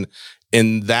interest in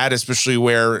that, especially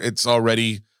where it's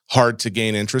already hard to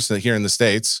gain interest here in the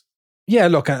States. Yeah,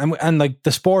 look, and like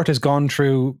the sport has gone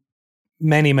through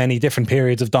many, many different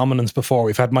periods of dominance before.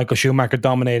 We've had Michael Schumacher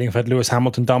dominating, we've had Lewis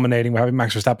Hamilton dominating, we're having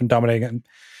Max Verstappen dominating,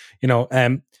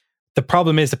 and the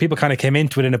problem is that people kind of came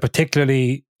into it in a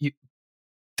particularly,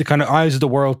 the kind of eyes of the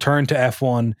world turned to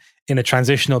F1 in a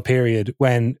transitional period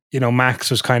when,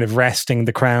 Max was kind of wresting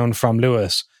the crown from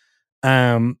Lewis.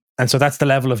 And so that's the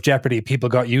level of jeopardy people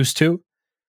got used to.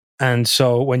 And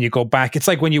so when you go back, it's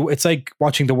like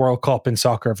watching the World Cup in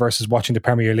soccer versus watching the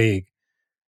Premier League.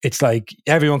 It's like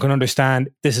everyone can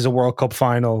understand this is a World Cup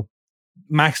final.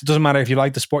 Max, it doesn't matter if you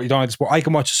like the sport, you don't like the sport. I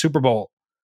can watch the Super Bowl,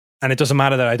 and it doesn't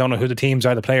matter that I don't know who the teams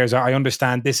are, the players are. I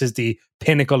understand this is the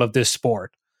pinnacle of this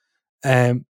sport.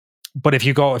 But if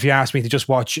you ask me to just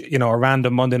watch, a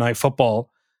random Monday Night Football,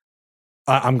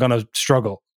 I'm going to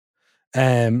struggle.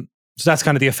 So that's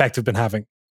kind of the effect we've been having.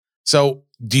 So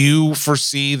do you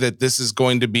foresee that this is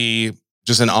going to be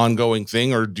just an ongoing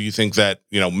thing, or do you think that,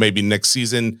 maybe next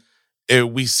season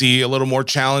we see a little more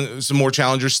some more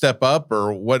challengers step up,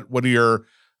 or what are your,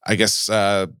 I guess,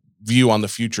 view on the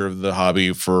future of the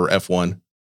hobby for F1?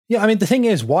 Yeah, I mean, the thing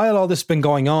is, while all this has been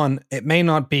going on, it may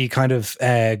not be kind of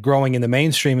growing in the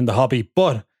mainstream in the hobby,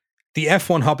 but the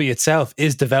F1 hobby itself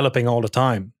is developing all the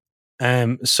time.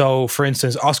 So, for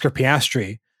instance, Oscar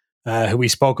Piastri, who we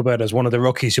spoke about as one of the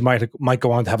rookies who might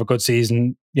go on to have a good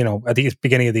season, at the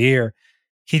beginning of the year,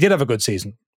 he did have a good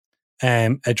season.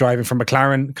 Driving for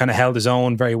McLaren, kind of held his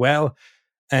own very well.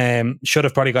 Should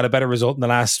have probably got a better result in the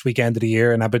last weekend of the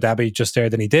year in Abu Dhabi just there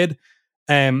than he did.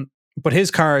 But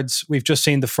his cards, we've just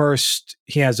seen the first,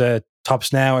 he has a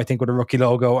Topps Now, I think, with a rookie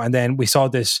logo. And then we saw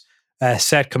this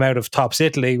set come out of Topps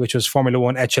Italy, which was Formula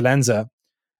One Eccellenza,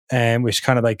 which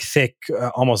kind of like thick,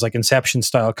 almost like Inception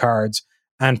style cards.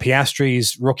 And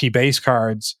Piastri's rookie base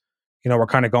cards, were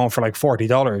kind of going for like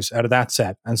 $40 out of that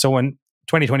set. And so when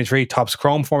 2023 Topps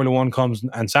Chrome Formula One comes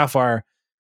and Sapphire,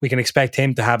 we can expect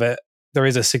him to have there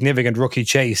is a significant rookie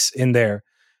chase in there.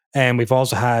 And we've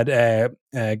also had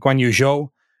Guan Yu Zhou,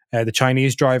 the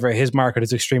Chinese driver. His market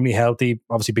is extremely healthy,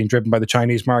 obviously being driven by the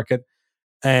Chinese market.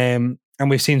 And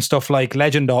we've seen stuff like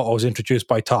Legend Autos introduced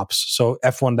by Topps. So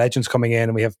F1 Legends coming in,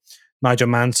 and we have Nigel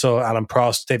Mansell, Alan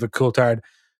Prost, David Coulthard.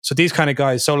 So these kind of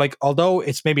guys. So like, although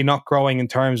it's maybe not growing in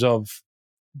terms of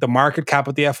the market cap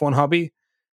of the F1 hobby,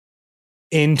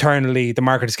 internally the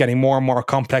market is getting more and more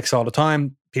complex all the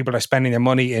time. People are spending their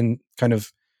money in kind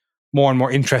of more and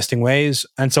more interesting ways.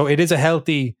 And so it is a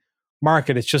healthy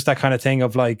market. It's just that kind of thing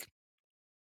of like,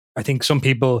 I think some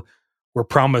people were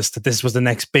promised that this was the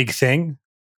next big thing,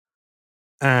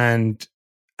 and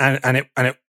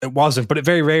it wasn't, but it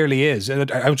very rarely is. I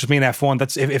would just mean F1.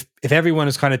 That's if everyone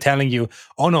is kind of telling you,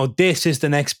 oh no, this is the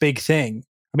next big thing.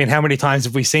 I mean, how many times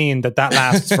have we seen that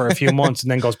lasts for a few months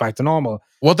and then goes back to normal?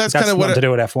 Well, that's kind of what to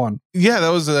do with F1. Yeah, that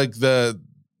was like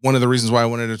one of the reasons why I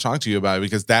wanted to talk to you about it,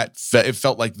 because it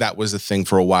felt like that was a thing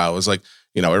for a while. It was like,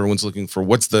 everyone's looking for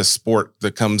what's the sport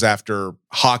that comes after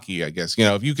hockey, I guess.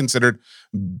 If you considered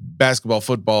basketball,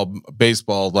 football,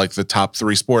 baseball, like the top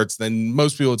 3 sports, then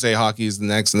most people would say hockey is the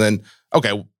next. And then,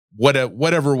 okay,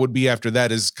 whatever would be after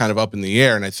that is kind of up in the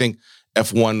air. And I think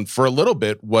F1 for a little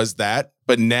bit was that,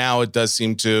 but now it does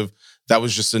seem to, that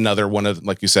was just another one of,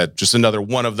 like you said, just another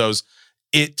one of those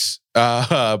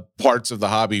parts of the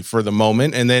hobby for the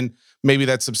moment. And then maybe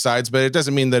that subsides, but it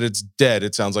doesn't mean that it's dead.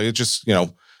 It sounds like it's just,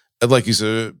 like you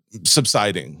said,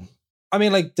 subsiding. I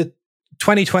mean, like the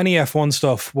 2020 F1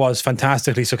 stuff was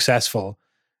fantastically successful.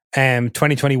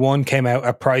 2021 came out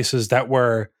at prices that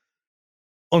were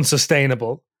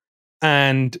unsustainable.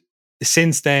 And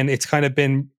since then, it's kind of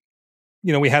been,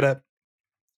 we had a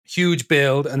huge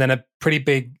build and then a pretty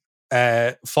big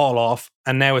fall off.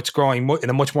 And now it's growing in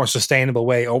a much more sustainable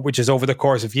way, which is over the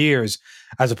course of years,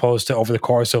 as opposed to over the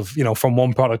course of, from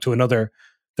one product to another,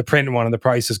 the print one and the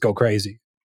prices go crazy.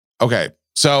 Okay.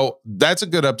 So that's a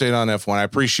good update on F1. I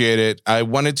appreciate it. I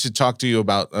wanted to talk to you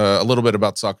about a little bit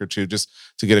about soccer too, just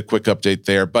to get a quick update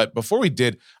there. But before we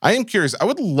did, I am curious. I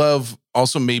would love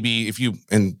also maybe if you,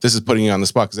 and this is putting you on the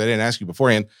spot because I didn't ask you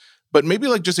beforehand, but maybe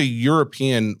like just a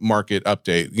European market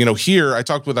update. Here, I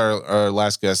talked with our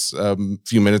last guest a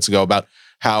few minutes ago about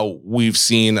how we've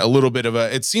seen a little bit of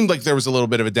it seemed like there was a little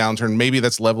bit of a downturn. Maybe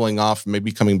that's leveling off,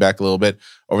 maybe coming back a little bit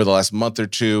over the last month or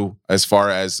two as far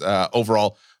as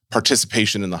overall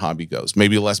participation in the hobby goes.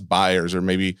 Maybe less buyers or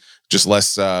maybe just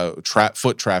less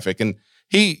foot traffic. And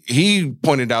he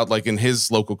pointed out, like in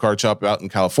his local card shop out in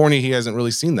California, he hasn't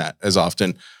really seen that as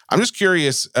often. I'm just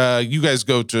curious, you guys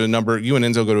you and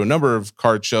Enzo go to a number of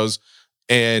card shows,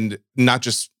 and not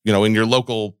just, in your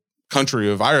local country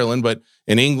of Ireland, but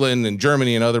in England and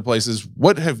Germany and other places.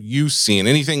 What have you seen?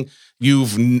 Anything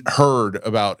you've heard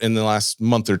about in the last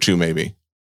month or two, maybe?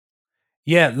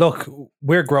 Yeah, look,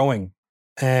 we're growing.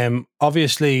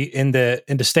 Obviously in the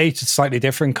States, it's slightly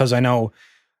different because I know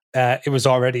it was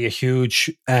already a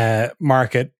huge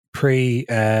market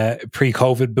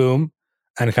pre-COVID boom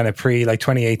and kind of like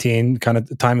 2018 kind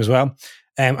of time as well.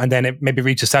 And then it maybe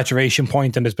reached a saturation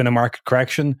point and there's been a market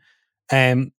correction.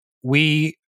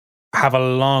 We have a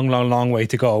long way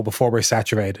to go before we're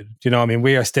saturated.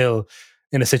 We are still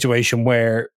in a situation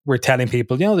where we're telling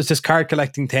people, there's this card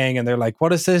collecting thing, and they're like,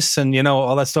 what is this? And,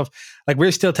 all that stuff. Like,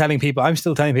 I'm still telling people,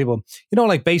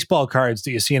 like baseball cards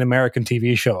that you see in American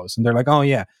TV shows. And they're like, oh,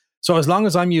 yeah. So as long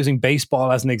as I'm using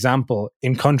baseball as an example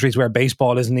in countries where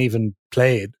baseball isn't even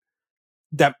played,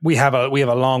 that we have a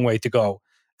long way to go.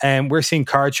 And we're seeing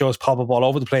card shows pop up all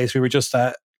over the place. We were just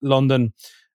at London,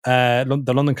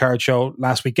 the London Card Show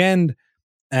last weekend,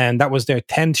 and that was their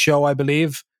 10th show, I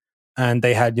believe. And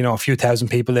they had, a few thousand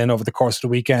people in over the course of the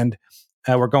weekend.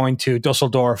 We're going to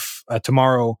Dusseldorf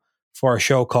tomorrow for a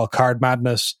show called Card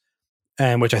Madness,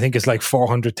 which I think is like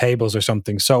 400 tables or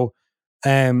something. So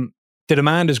the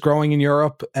demand is growing in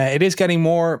Europe. It is getting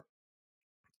more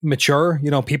mature.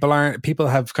 People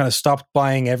have kind of stopped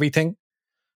buying everything.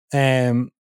 But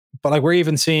like we're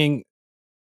even seeing,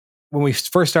 when we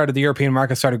first started, the European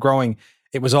market started growing,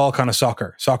 it was all kind of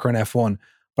soccer and F1.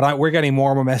 But we're getting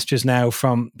more and more messages now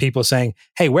from people saying,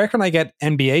 hey, where can I get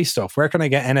NBA stuff? Where can I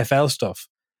get NFL stuff?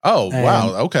 Oh,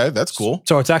 wow. Okay, that's cool.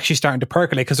 So it's actually starting to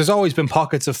percolate because there's always been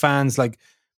pockets of fans. Like,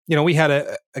 we had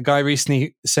a guy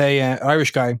recently say, an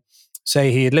Irish guy,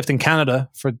 say he had lived in Canada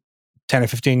for 10 or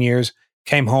 15 years,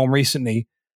 came home recently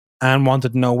and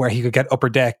wanted to know where he could get Upper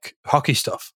Deck hockey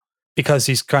stuff because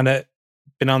he's kind of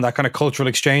been on that kind of cultural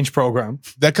exchange program.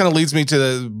 That kind of leads me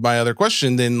to my other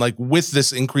question then, like with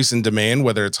this increase in demand,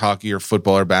 whether it's hockey or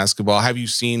football or basketball, have you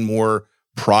seen more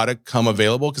product come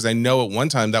available? Because I know at one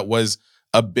time that was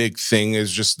a big thing,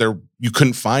 is just you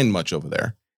couldn't find much over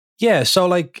there. Yeah. So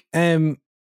like, it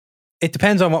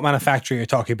depends on what manufacturer you're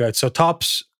talking about. So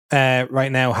Topps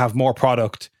right now have more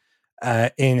product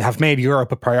have made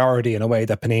Europe a priority in a way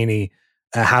that Panini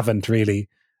haven't really.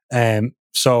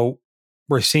 So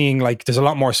we're seeing like there's a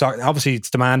lot more soccer. Obviously, it's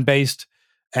demand based,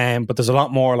 but there's a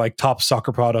lot more like top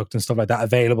soccer product and stuff like that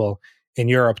available in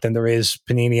Europe than there is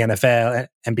Panini, NFL,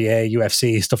 NBA,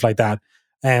 UFC, stuff like that.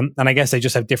 And I guess they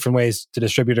just have different ways the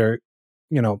distributor,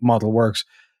 model works.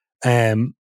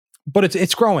 But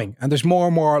it's growing, and there's more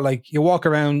and more. Like you walk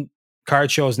around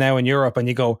card shows now in Europe, and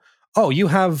you go, "Oh, you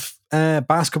have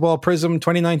Basketball Prism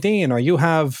 2019, or you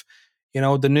have,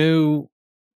 the new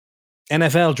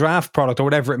NFL draft product, or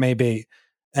whatever it may be."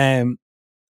 And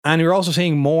you're also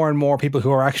seeing more and more people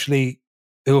who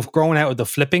have grown out of the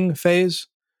flipping phase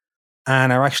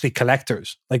and are actually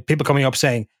collectors. Like people coming up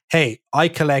saying, hey, I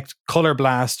collect Color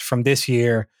Blast from this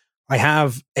year I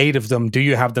have 8 of them. Do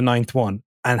you have the 9th one?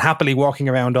 And happily walking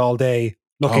around all day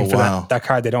looking for that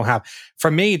card they don't have.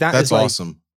 For me, that's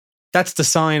awesome. That's the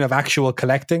sign of actual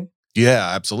collecting.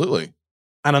 Yeah, absolutely.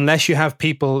 And unless you have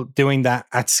people doing that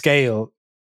at scale,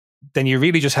 then you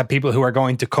really just have people who are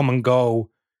going to come and go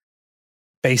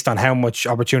based on how much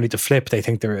opportunity to flip they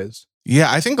think there is.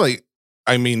 Yeah, I think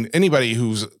anybody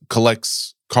who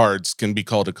collects cards can be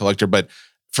called a collector, but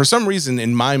for some reason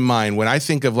in my mind, when I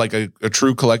think of like a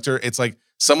true collector, it's like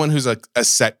someone who's a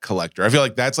set collector. I feel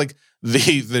like that's like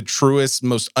the truest,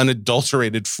 most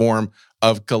unadulterated form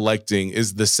of collecting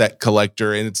is the set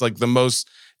collector. And it's like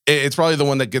it's probably the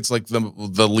one that gets like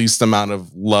the least amount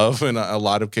of love in a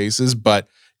lot of cases, but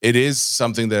it is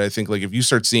something that I think like if you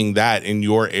start seeing that in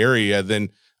your area, then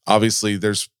obviously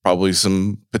there's probably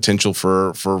some potential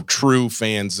for true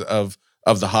fans of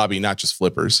the hobby, not just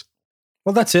flippers.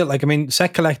 Well, that's it. Like, I mean,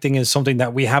 set collecting is something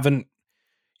that we haven't,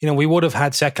 we would have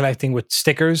had set collecting with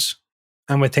stickers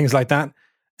and with things like that.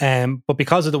 But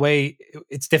because of the way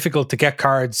it's difficult to get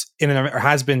cards or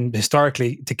has been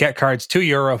historically to get cards to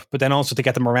Europe, but then also to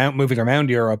get them moving around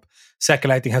Europe, set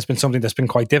collecting has been something that's been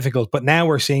quite difficult. But now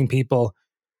we're seeing people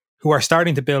who are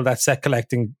starting to build that set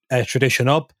collecting tradition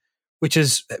up, which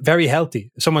is very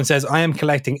healthy. Someone says, I am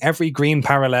collecting every green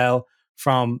parallel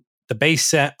from the base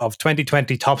set of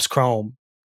 2020 Topps Chrome.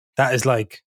 That is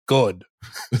like good.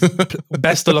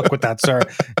 Best of luck with that, sir.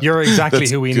 You're exactly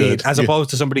who we need, as opposed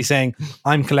to somebody saying,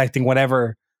 I'm collecting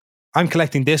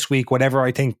this week, whatever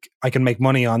I think I can make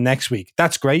money on next week.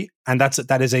 That's great. And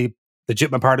that is a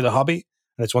legitimate part of the hobby.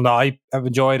 And it's one that I have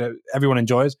enjoyed, everyone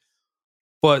enjoys.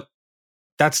 But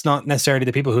that's not necessarily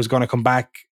the people who's going to come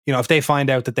back. If they find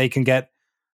out that they can get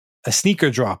a sneaker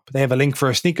drop, they have a link for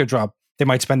a sneaker drop, they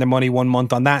might spend their money 1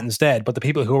 month on that instead. But the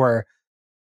people who are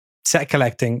set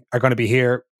collecting are going to be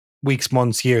here weeks,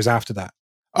 months, years after that.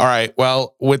 All right.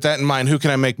 Well, with that in mind, who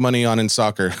can I make money on in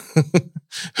soccer?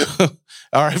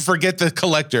 All right. Forget the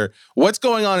collector. What's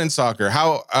going on in soccer?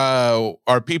 How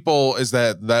are people, is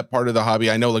that part of the hobby?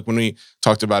 I know like when we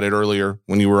talked about it earlier,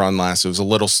 when you were on last, it was a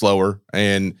little slower.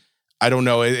 And I don't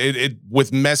know, it with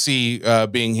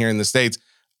Messi being here in the States,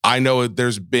 I know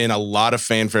there's been a lot of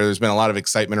fanfare. There's been a lot of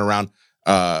excitement around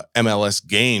MLS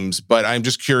games, but I'm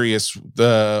just curious,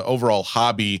 the overall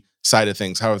hobby side of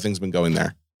things, how have things been going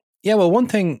there? Yeah, well, one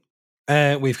thing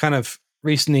we've kind of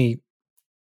recently,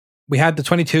 we had the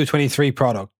 22-23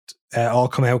 product all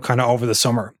come out kind of over the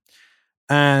summer.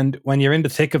 And when you're in the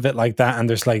thick of it like that, and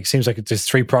there's seems like there's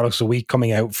 3 products a week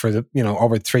coming out for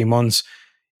over 3 months,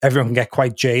 everyone can get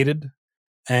quite jaded.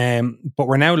 But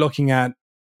we're now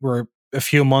we're a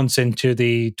few months into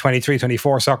the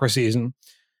 23-24 soccer season.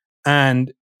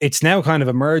 And it's now kind of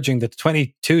emerging that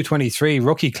the 22-23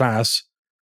 rookie class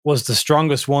was the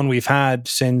strongest one we've had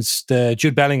since the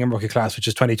Jude Bellingham rookie class, which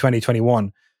is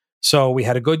 2020-21. So we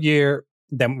had a good year,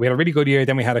 then we had a really good year,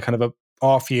 then we had a kind of a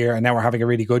off year, and now we're having a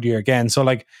really good year again. So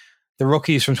the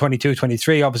rookies from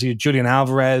 22-23, obviously Julian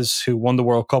Alvarez, who won the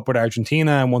World Cup with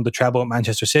Argentina and won the treble at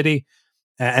Manchester City.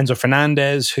 Enzo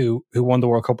Fernandez, who won the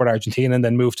World Cup with Argentina and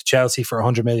then moved to Chelsea for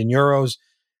 100 million euros.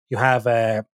 You have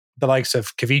the likes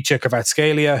of Kavica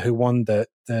Kvaratskhelia, who won the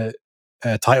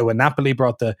title with Napoli,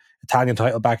 brought the Italian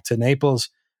title back to Naples.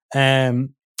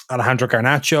 Alejandro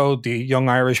Garnacho, the young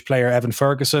Irish player Evan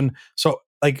Ferguson. So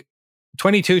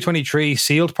 22-23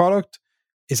 sealed product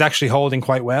is actually holding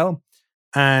quite well.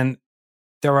 And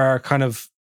there are kind of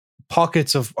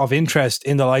pockets of interest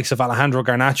in the likes of Alejandro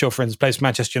Garnacho, for instance, plays for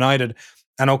Manchester United.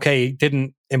 And he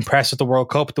didn't impress at the World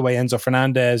Cup the way Enzo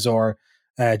Fernandez or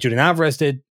Julian Alvarez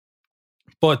did.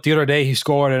 But the other day he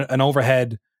scored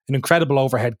an incredible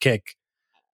overhead kick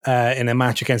in a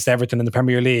match against Everton in the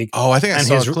Premier League. Oh, I think I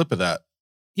saw a clip of that.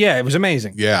 Yeah, it was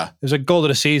amazing. Yeah. It was a goal of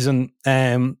the season.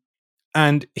 And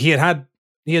he had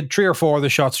 3 or 4 of the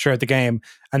shots throughout the game,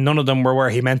 and none of them were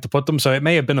where he meant to put them. So it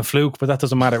may have been a fluke, but that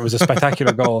doesn't matter. It was a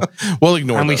spectacular goal. We'll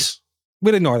ignore those.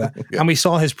 We'll ignore that. Yeah. And we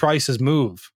saw his prices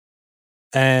move,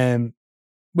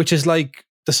 which is like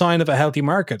the sign of a healthy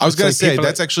market. I was going to say,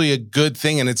 that's actually a good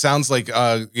thing. And it sounds like,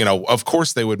 of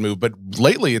course they would move. But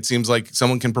lately it seems like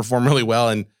someone can perform really well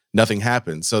and nothing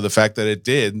happens. So the fact that it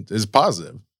did is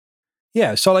positive.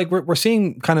 Yeah. So we're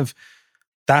seeing kind of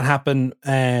that happen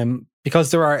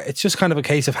because it's just kind of a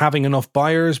case of having enough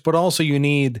buyers, but also you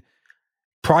need,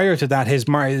 prior to that, his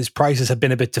prices have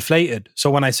been a bit deflated. So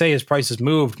when I say his prices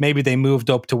moved, maybe they moved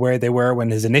up to where they were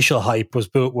when his initial hype was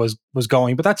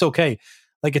going, but that's okay.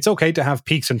 It's okay to have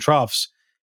peaks and troughs.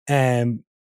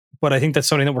 But I think that's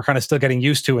something that we're kind of still getting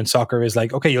used to in soccer is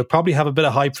okay, you'll probably have a bit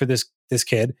of hype for this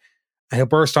kid and he'll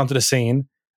burst onto the scene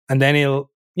and then he'll,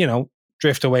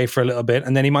 drift away for a little bit,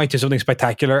 and then he might do something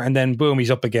spectacular, and then boom,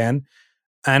 he's up again.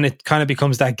 And it kind of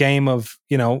becomes that game of,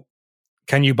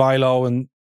 can you buy low and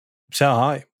sell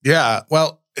high? Yeah.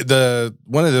 Well,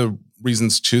 one of the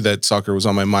reasons too that soccer was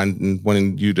on my mind and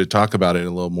wanting you to talk about it a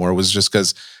little more was just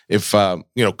because if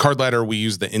Card Ladder, we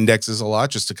use the indexes a lot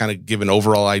just to kind of give an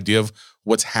overall idea of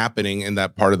what's happening in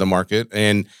that part of the market.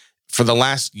 And for the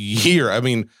last year,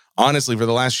 honestly, for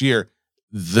the last year,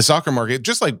 the soccer market,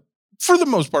 just like for the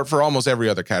most part, for almost every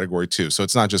other category too. So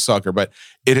it's not just soccer, but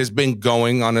it has been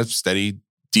going on a steady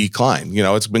decline.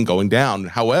 It's been going down.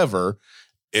 However,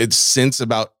 it's since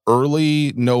about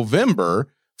early November,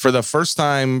 for the first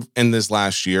time in this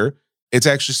last year, it's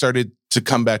actually started to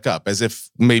come back up as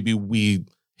if maybe we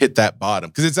hit that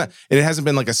bottom. Because it hasn't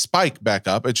been like a spike back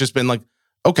up. It's just been like,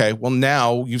 okay, well,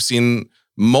 now you've seen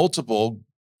multiple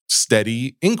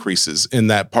steady increases in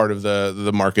that part of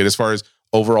the market as far as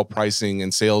overall pricing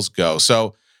and sales go.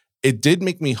 So it did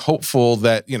make me hopeful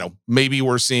that, maybe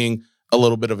we're seeing a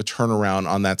little bit of a turnaround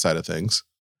on that side of things.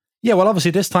 Yeah, well,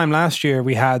 obviously this time last year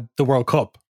we had the World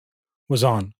Cup was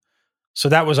on. So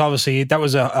that was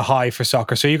a high for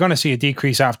soccer. So you're going to see a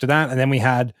decrease after that. And then we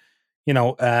had,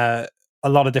 a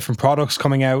lot of different products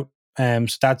coming out. So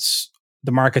that's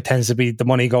the market tends to be, the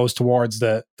money goes towards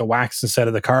the wax instead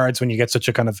of the cards when you get such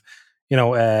a kind of,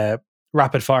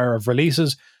 rapid fire of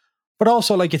releases. But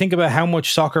also, like, you think about how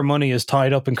much soccer money is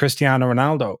tied up in Cristiano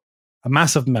Ronaldo. A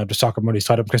massive amount of soccer money is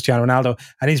tied up in Cristiano Ronaldo,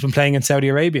 and he's been playing in Saudi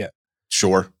Arabia.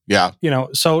 Sure. Yeah.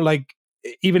 So like,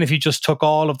 even if you just took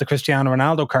all of the Cristiano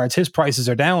Ronaldo cards, his prices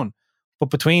are down. But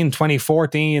between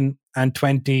 2014 and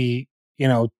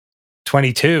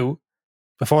 2022,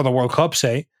 before the World Cup,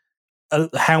 say,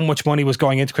 how much money was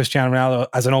going into Cristiano Ronaldo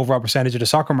as an overall percentage of the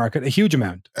soccer market? A huge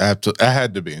amount. It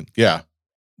had to be. Yeah.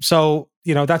 So,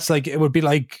 that's like, it would be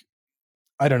like,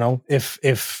 I don't know,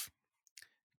 if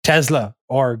Tesla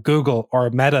or Google or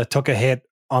Meta took a hit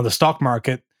on the stock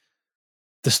market,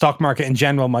 the stock market in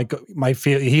general might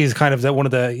feel he's kind of one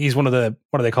of the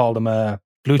what do they call them,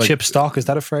 blue chip stock? Is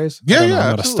that a phrase?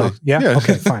 Yeah. Stock. Yeah.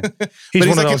 Okay, fine. He's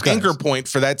one of those an anchor point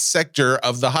for that sector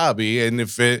of the hobby. And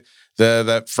if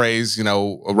that phrase,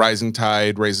 a rising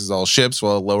tide raises all ships,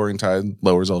 well, a lowering tide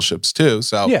lowers all ships too.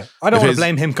 So yeah, I don't want to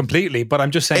blame him completely, but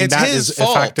I'm just saying that is a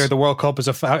factor. The World Cup is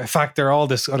a factor. All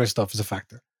this other stuff is a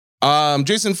factor.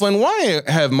 Jason Flynn, why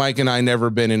have Mike and I never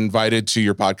been invited to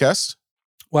your podcast?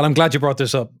 Well, I'm glad you brought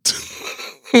this up.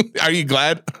 Are you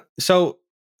glad? So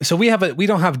we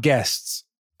don't have guests.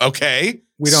 Okay.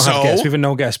 We don't have guests. We have a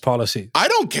no guest policy. I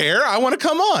don't care. I want to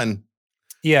come on.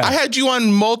 Yeah. I had you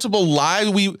on multiple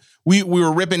live. We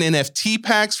were ripping NFT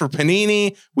packs for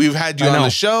Panini. We've had you on the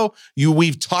show.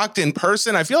 We've talked in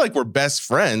person. I feel like we're best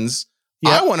friends.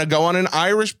 Yeah. I want to go on an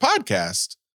Irish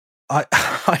podcast. I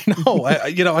know.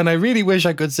 And I really wish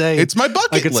I could say it's my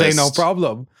bucket list. I could say no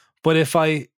problem. But if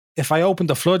I open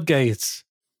the floodgates,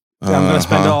 I'm going to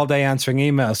spend all day answering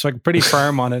emails. So I'm pretty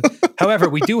firm on it. However,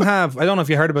 we do have, I don't know if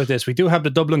you heard about this, we do have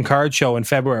the Dublin Card Show in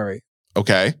February.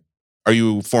 Okay. Are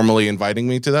you formally inviting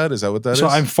me to that? Is that what that is? So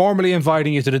I'm formally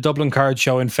inviting you to the Dublin Card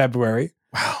Show in February.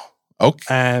 Wow. Okay.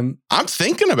 I'm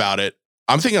thinking about it.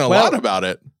 I'm thinking a lot about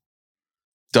it.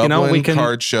 Dublin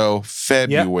Card Show,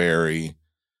 February.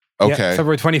 Yeah. Okay. Yeah,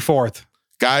 February 24th.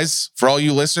 Guys, for all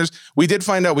you listeners, we did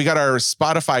find out we got our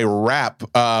Spotify wrap,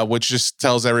 which just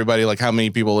tells everybody like how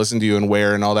many people listen to you and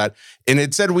where and all that. And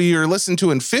it said we are listened to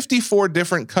in 54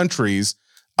 different countries.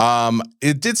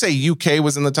 It did say UK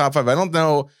was in the top 5. I don't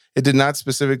know. It did not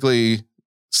specifically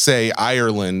say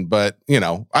Ireland, but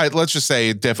let's just say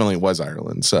it definitely was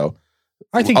Ireland. So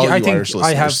I think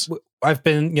I've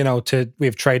been, we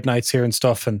have trade nights here and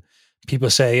stuff, and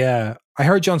people say, I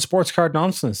heard you on Sports Card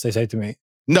Nonsense, they say to me.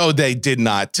 No, they did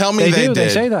not. Tell me they did. They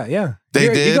say that, yeah. They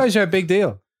did? You guys are a big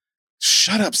deal.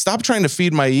 Shut up. Stop trying to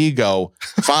feed my ego.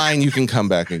 Fine, you can come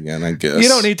back again, I guess. You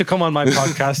don't need to come on my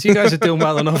podcast. You guys are doing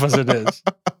well enough as it is.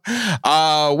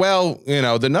 Well,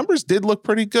 the numbers did look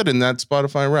pretty good in that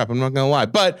Spotify wrap. I'm not going to lie.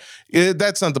 But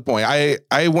that's not the point.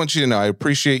 I want you to know, I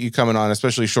appreciate you coming on,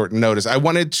 especially short notice. I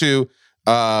wanted to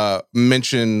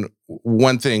mention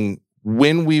one thing.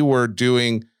 When we were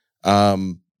doing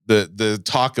the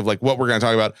talk of like what we're going to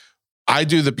talk about, I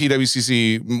do the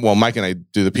PWCC. Well, Mike and I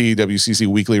do the PWCC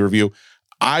weekly review.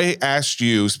 I asked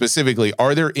you specifically,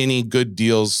 are there any good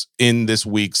deals in this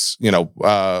week's,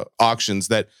 auctions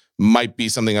that might be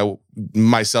something I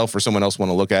myself or someone else want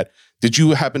to look at? Did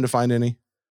you happen to find any?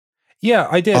 Yeah,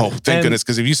 I did. Oh, thank goodness.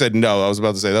 Because if you said no, I was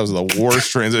about to say that was the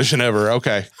worst transition ever.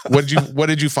 Okay. What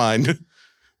did you find?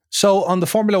 So on the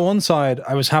Formula One side,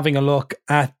 I was having a look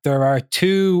at, there are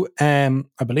two, I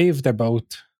believe they're both,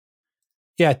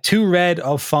 Yeah, 2 red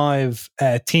of 5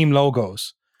 team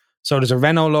logos. So there's a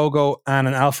Renault logo and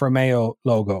an Alfa Romeo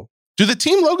logo. Do the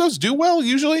team logos do well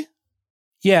usually?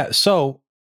 Yeah, so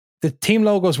the team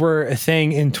logos were a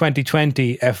thing in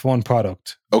 2020 F1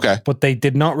 product. Okay. But they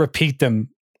did not repeat them.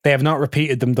 They have not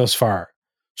repeated them thus far.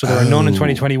 So there are none in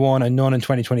 2021 and none in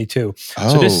 2022.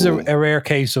 So this is a rare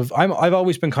case of, I've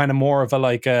always been kind of more of a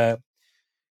like a,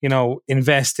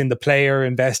 invest in the player,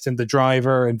 invest in the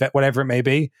driver, whatever it may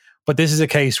be. But this is a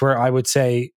case where I would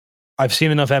say I've seen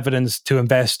enough evidence to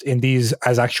invest in these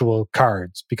as actual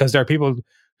cards, because there are people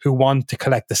who want to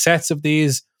collect the sets of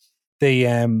these. The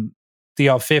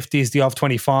off 50s, the off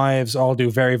 25s all do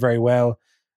very, very well.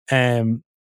 And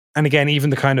again,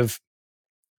 even the kind of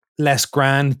less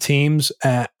grand teams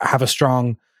have a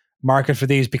strong market for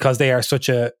these, because they are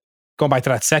going back to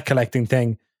that set collecting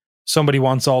thing. Somebody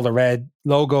wants all the red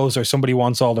logos, or somebody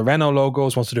wants all the Renault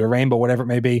logos, wants to do a rainbow, whatever it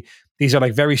may be. These are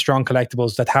like very strong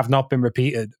collectibles that have not been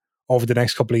repeated over the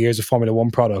next couple of years of Formula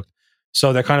One product.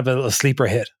 So they're kind of a little sleeper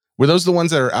hit. Were those the ones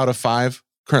that are out of 5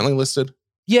 currently listed?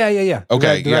 Yeah.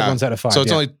 Okay, the red one's out of 5. So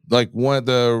it's only like one.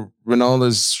 The Renault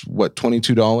is what,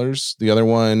 $22. The other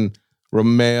one,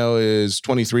 Romeo, is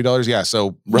 $23. Yeah,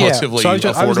 so relatively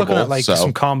affordable. I was looking at like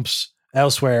some comps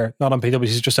elsewhere, not on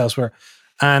PWC, just elsewhere,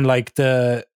 and like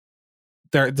the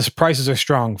prices are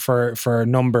strong for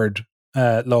numbered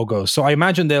logos. So I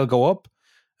imagine they'll go up.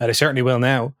 They certainly will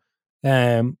now.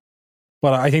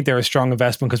 But I think they're a strong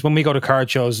investment, because when we go to card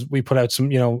shows, we put out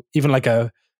some, even like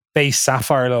a base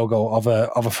sapphire logo of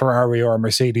a Ferrari or a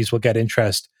Mercedes will get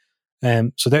interest.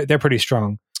 So they're pretty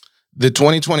strong. The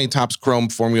 2020 Topps Chrome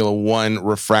Formula One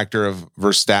refractor of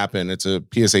Verstappen, it's a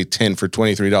PSA 10 for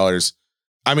 $23.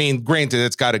 I mean, granted,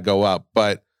 it's got to go up,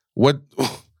 but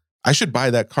I should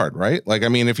buy that card, right? Like, I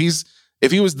mean, if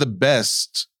he was the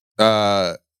best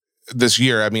this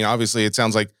year, I mean, obviously it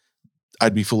sounds like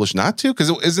I'd be foolish not to,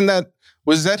 because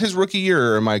was that his rookie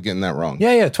year, or am I getting that wrong?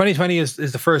 Yeah. 2020 is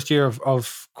the first year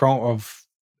of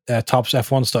Topps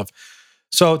F1 stuff.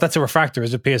 So that's a refractor.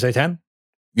 Is it PSA 10?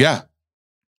 Yeah.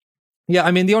 Yeah,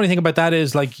 I mean, the only thing about that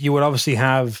is like you would obviously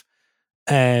have,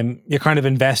 you're kind of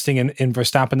investing in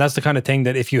Verstappen. That's the kind of thing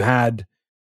that if you had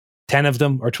 10 of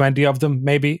them or 20 of them,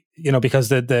 maybe, because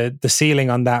the ceiling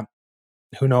on that,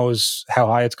 who knows how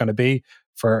high it's going to be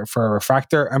for a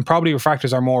refractor. And probably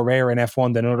refractors are more rare in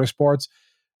F1 than other sports.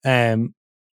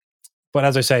 But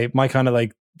as I say, my kind of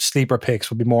like sleeper picks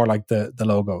would be more like the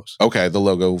logos. Okay, the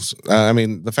logos. I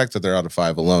mean, the fact that they're out of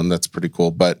 5 alone, that's pretty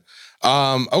cool. But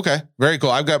okay, very cool.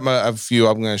 I've got a few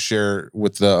I'm going to share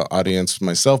with the audience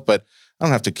myself, but I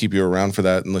don't have to keep you around for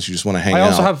that unless you just want to hang out. I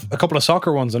also have a couple of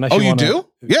soccer ones. Unless you do?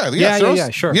 Yeah,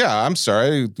 sure. Yeah, I'm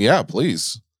sorry. Yeah,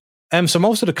 please. So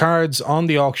most of the cards on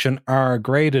the auction are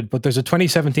graded, but there's a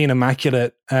 2017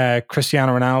 Immaculate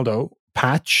Cristiano Ronaldo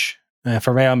patch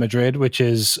for Real Madrid, which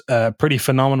is a pretty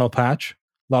phenomenal patch.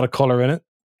 A lot of color in it.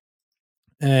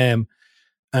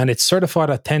 And it's certified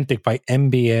authentic by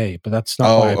NBA, but that's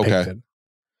not why I picked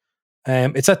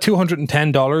it. It's at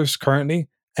 $210 currently,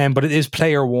 but it is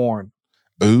player worn.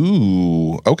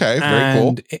 Ooh, okay, very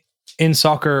cool. In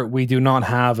soccer, we do not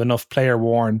have enough player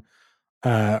worn,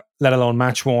 let alone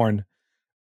match worn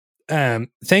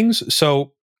things.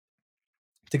 So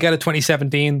to get a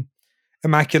 2017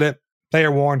 Immaculate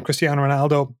player worn Cristiano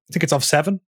Ronaldo, I think it's off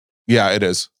 7. Yeah, it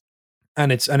is,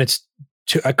 and it's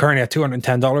currently at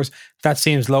 $210. That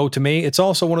seems low to me. It's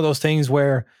also one of those things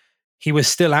where he was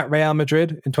still at Real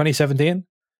Madrid in 2017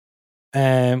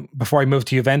 before he moved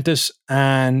to Juventus.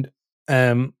 And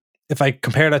if I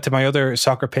compare that to my other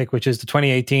soccer pick, which is the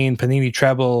 2018 Panini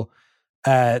Treble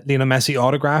Lionel Messi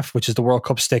autograph, which is the World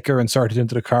Cup sticker inserted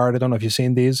into the card. I don't know if you've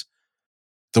seen these.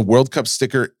 The World Cup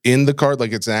sticker in the card,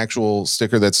 like it's an actual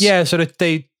sticker that's... Yeah, so that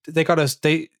they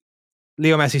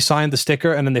Leo Messi signed the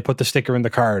sticker and then they put the sticker in the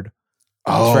card.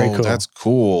 Oh, very cool. That's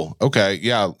cool. Okay,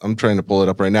 yeah, I'm trying to pull it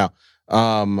up right now.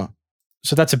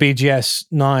 So that's a BGS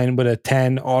 9 with a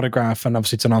 10 autograph, and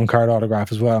obviously it's an on-card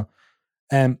autograph as well.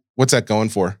 What's that going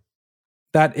for?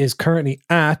 That is currently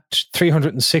at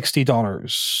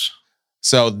 $360.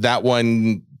 So that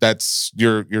one, that's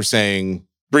you're saying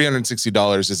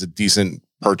 $360 is a decent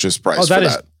purchase price.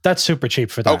 Oh, that's super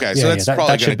cheap for that. Okay, so that's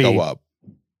probably going to go up.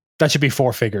 That should be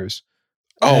 4 figures.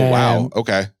 Oh wow.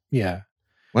 Okay. Yeah.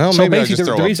 Well, so maybe basically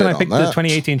the reason I picked the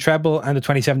 2018 Treble and the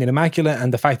 2017 Immaculate,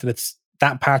 and the fact that it's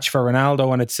that patch for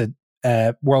Ronaldo and it's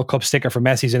a World Cup sticker for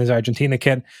Messi's in his Argentina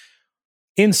kit.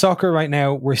 In soccer right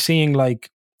now, we're seeing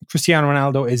like Cristiano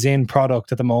Ronaldo is in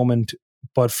product at the moment,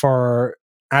 but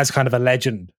as kind of a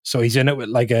legend. So he's in it with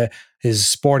like his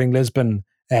Sporting Lisbon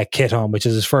kit on, which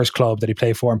is his first club that he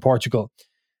played for in Portugal.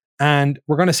 And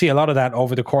we're going to see a lot of that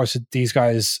over the course of these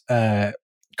guys'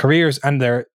 careers and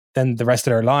then the rest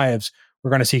of their lives. We're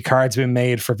going to see cards being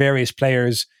made for various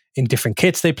players in different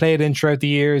kits they played in throughout the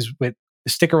years, with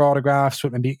sticker autographs,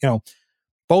 with maybe,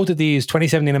 both of these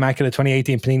 2017 Immaculate,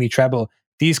 2018 Panini Treble,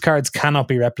 these cards cannot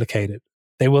be replicated.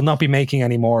 They will not be making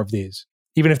any more of these,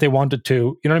 even if they wanted to.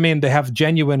 You know what I mean? They have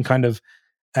genuine kind of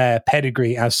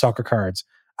pedigree as soccer cards.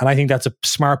 And I think that's a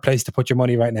smart place to put your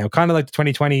money right now. Kind of like the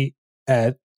 2020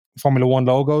 Formula One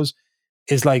logos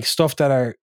is like stuff that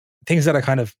are things that are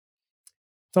kind of,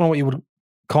 I don't know what you would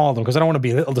call them, because I don't want to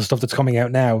belittle the stuff that's coming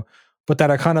out now, but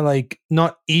that are kind of like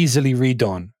not easily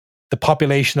redone. The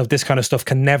population of this kind of stuff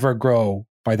can never grow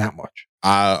by that much.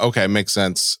 Okay, makes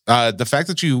sense. The fact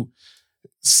that you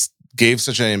gave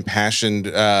such an impassioned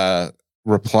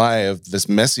reply of this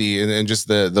Messi and just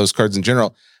those cards in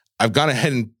general, I've gone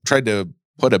ahead and tried to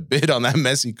put a bid on that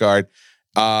Messi card.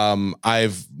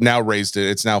 I've now raised it.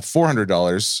 It's now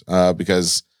 $400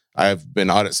 because I've been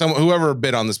audited. Whoever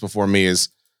bid on this before me is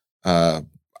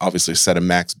obviously set a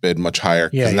max bid much higher.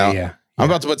 Yeah. I'm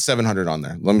about to put $700 on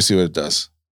there. Let me see what it does.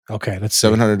 Okay, that's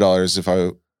 $700 if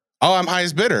I'm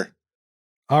highest bidder.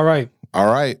 All right.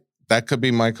 That could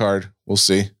be my card. We'll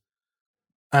see.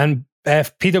 And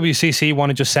if PWCC want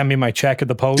to just send me my check at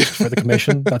the post for the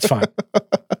commission, that's fine.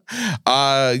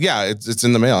 Yeah, it's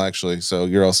in the mail actually, so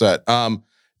you're all set. I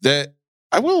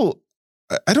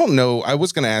don't know. I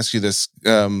was going to ask you this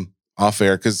off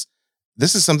air because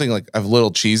this is something like a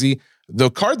little cheesy. The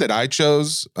card that I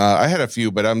chose, I had a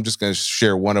few, but I'm just going to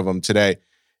share one of them today.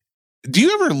 Do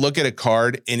you ever look at a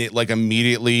card and it like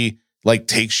immediately like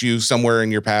takes you somewhere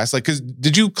in your past? Like, because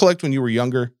did you collect when you were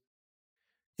younger?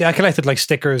 Yeah, I collected like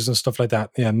stickers and stuff like that.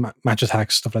 Yeah, match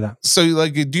attacks, stuff like that. So,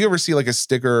 like, do you ever see like a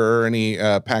sticker or any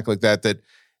pack like that? That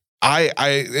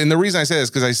and the reason I say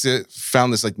this is because I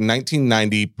found this like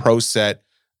 1990 Pro Set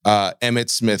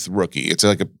Emmitt Smith rookie. It's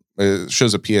like it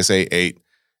shows a PSA 8.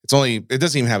 It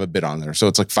doesn't even have a bid on there, so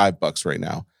it's like $5 right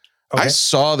now. Okay. I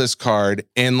saw this card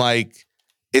and like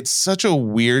it's such a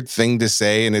weird thing to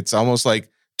say, and it's almost like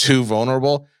too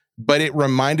vulnerable. But it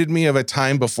reminded me of a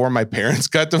time before my parents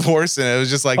got divorced, and it was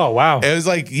just like, oh wow, it was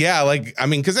like, yeah, like I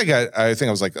mean, because I think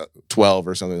I was like 12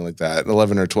 or something like that,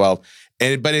 11 or 12,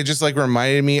 but it just like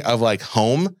reminded me of like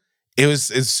home.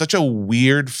 It's such a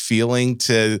weird feeling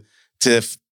to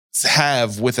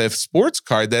have with a sports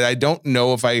card that I don't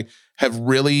know if I have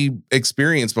really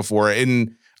experienced before.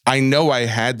 And I know I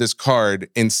had this card,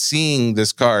 and seeing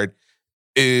this card,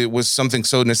 it was something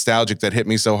so nostalgic that hit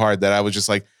me so hard that I was just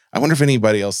like, I wonder if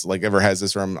anybody else like ever has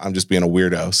this, or I'm just being a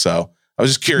weirdo. So I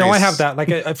was just curious. No, I have that.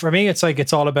 Like for me, it's like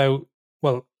it's all about,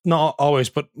 well, not always,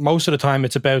 but most of the time,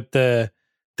 it's about the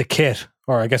kit,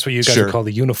 or I guess what you guys would call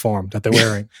the uniform that they're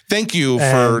wearing. Thank you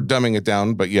for dumbing it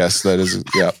down, but yes, that is,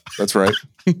 yeah, that's right.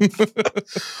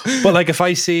 But like if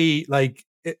I see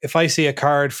a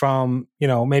card from,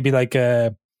 maybe like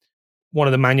one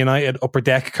of the Man United Upper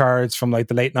Deck cards from like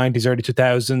the late 90s, early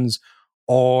 2000s,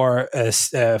 or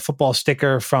a football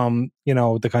sticker from,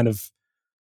 the kind of,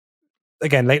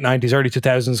 again, late 90s, early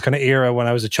 2000s kind of era when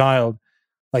I was a child,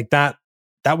 like that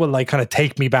will like kind of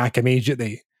take me back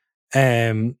immediately.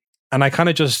 And I kind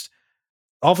of just,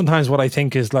 oftentimes what I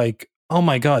think is like, oh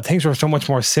my God, things were so much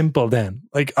more simple then.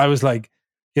 Like I was like,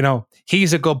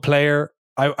 he's a good player.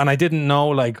 I didn't know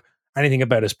like anything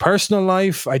about his personal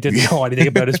life. I didn't know anything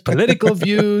about his political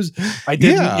views. I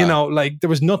didn't, like there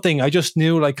was nothing. I just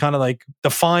knew like kind of like the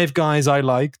 5 guys I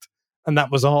liked, and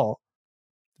that was all.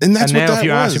 And that's now what if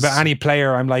you was. ask me about any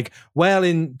player, I'm like, well,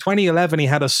 in 2011 he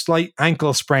had a slight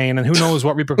ankle sprain, and who knows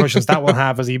what repercussions that will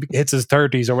have as he hits his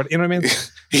 30s or what, you know what I mean?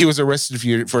 He was arrested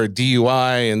for a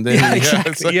DUI, and then yeah,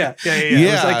 exactly. Like, yeah. It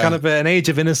was like kind of an age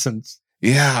of innocence.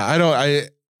 Yeah,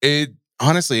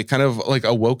 honestly, it kind of like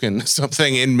awoken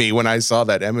something in me when I saw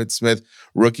that Emmitt Smith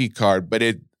rookie card. But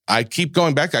I keep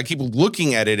going back. I keep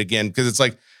looking at it again because it's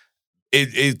like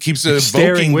it keeps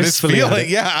evoking this feeling.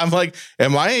 Yeah, I'm like,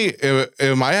 am I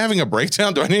having a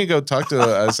breakdown? Do I need to go talk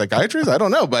to a psychiatrist? I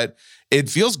don't know, but it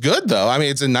feels good though. I mean,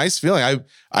 it's a nice feeling.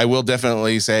 I will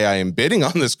definitely say I am bidding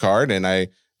on this card, and I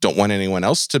don't want anyone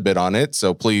else to bid on it.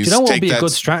 So please, what would be a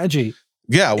good strategy?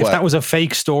 Yeah, if that was a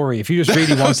fake story, if you just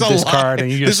really wanted this card and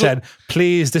you just said,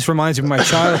 please, this reminds me of my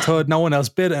childhood, no one else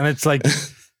bid, and it's like...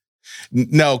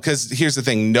 No, because here's the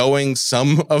thing, knowing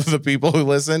some of the people who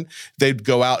listen, they'd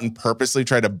go out and purposely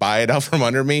try to buy it out from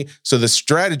under me. So the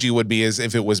strategy would be is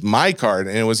if it was my card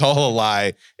and it was all a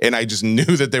lie, and I just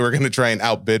knew that they were going to try and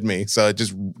outbid me. So it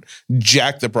just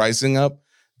jacked the pricing up.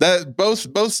 That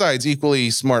both sides equally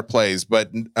smart plays,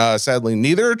 but sadly,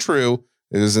 neither are true.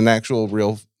 It is an actual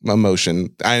real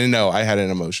emotion. I know I had an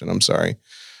emotion. I'm sorry.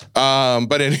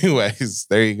 But anyways,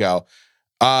 there you go.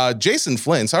 Jason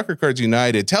Flynn, Soccer Cards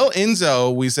United. Tell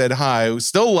Enzo we said hi. We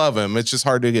still love him. It's just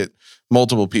hard to get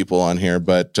multiple people on here,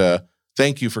 but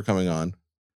thank you for coming on.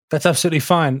 That's absolutely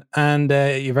fine. And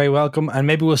you're very welcome. And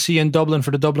maybe we'll see you in Dublin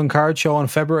for the Dublin Card Show on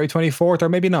February 24th, or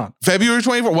maybe not. February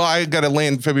 24th? Well, I got to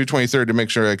land February 23rd to make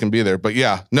sure I can be there. But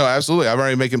yeah, no, absolutely. I'm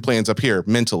already making plans up here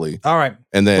mentally. All right.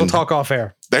 And then we'll talk off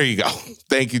air. There you go.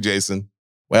 Thank you, Jason.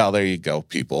 Well, there you go,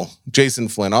 people. Jason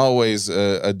Flynn, always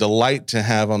a delight to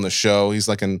have on the show. He's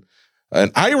like an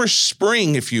Irish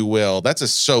Spring, if you will. That's a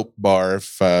soap bar.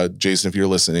 If Jason, if you're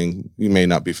listening, you may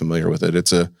not be familiar with it.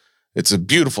 It's a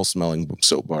beautiful smelling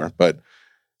soap bar, but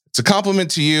it's a compliment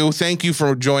to you. Thank you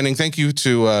for joining. Thank you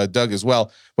to Doug as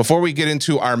well. Before we get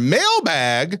into our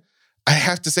mailbag, I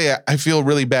have to say I feel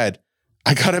really bad.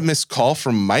 I got a missed call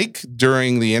from Mike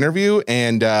during the interview,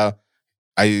 and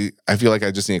I feel like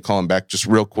I just need to call him back just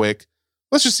real quick.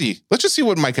 Let's just see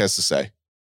what Mike has to say.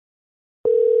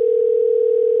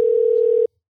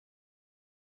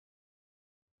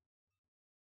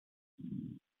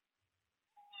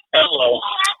 Hello.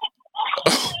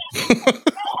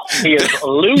 He is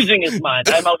losing his mind.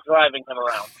 I'm out driving him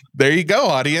around. There you go,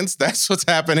 audience. That's what's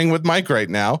happening with Mike right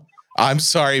now. I'm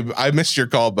sorry, I missed your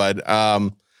call, bud.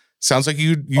 Sounds like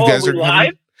you guys are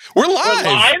live. We're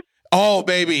live. Oh,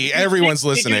 baby, everyone's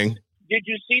listening. Did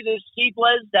you see this Steve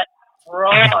Blez, that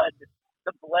fraud?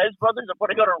 The Blez brothers are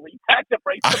putting out a repack to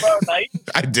break tomorrow night.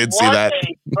 I did see that.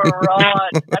 What a fraud!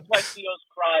 That's why Theo's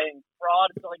crying. Fraud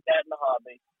is like that in the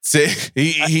hobby.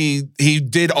 See, he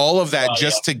did all of that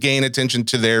just to gain attention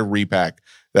to their repack.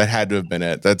 That had to have been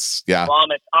it. That's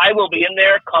Promise. I will be in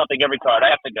there comping every card. I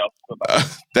have to go.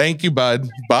 Thank you, bud.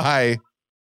 Bye.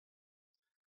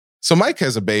 So Mike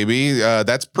has a baby.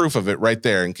 That's proof of it right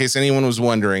there. In case anyone was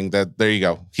wondering, that there you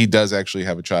go. He does actually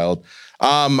have a child.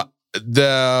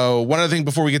 The one other thing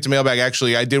before we get to mailbag,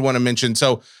 actually, I did want to mention.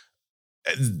 So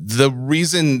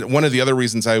one of the other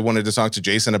reasons I wanted to talk to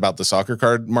Jason about the soccer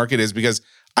card market is because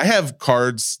I have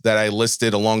cards that I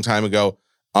listed a long time ago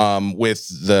with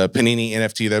the Panini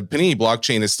NFT. The Panini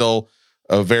blockchain is still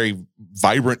a very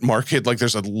vibrant market. Like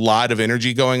there's a lot of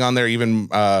energy going on there, even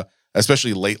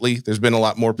especially lately. There's been a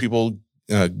lot more people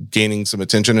gaining some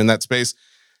attention in that space.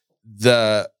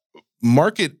 The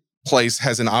marketplace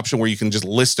has an option where you can just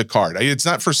list a card. It's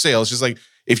not for sale. It's just like,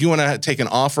 if you want to take an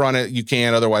offer on it, you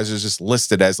can. Otherwise, it's just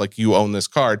listed as like you own this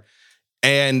card.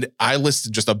 And I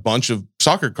listed just a bunch of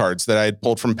soccer cards that I had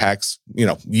pulled from packs,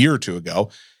 a year or two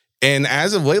ago. And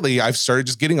as of lately, I've started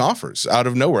just getting offers out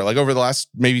of nowhere, like over the last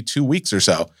maybe 2 weeks or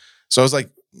so. So I was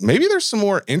like, maybe there's some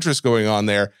more interest going on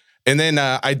there. And then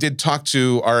I did talk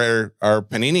to our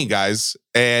Panini guys,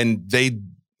 and they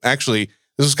actually,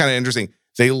 this was kind of interesting.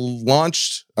 They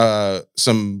launched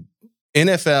some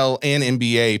NFL and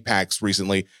NBA packs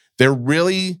recently. They're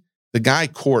really the guy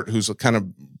Court, who's kind of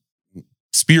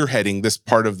spearheading this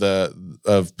part of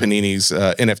Panini's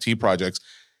NFT projects.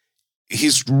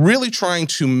 He's really trying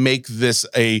to make this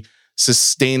a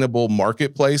sustainable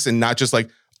marketplace and not just like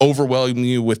overwhelming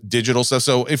you with digital stuff.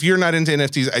 So if you're not into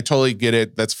NFTs, I totally get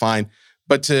it. That's fine.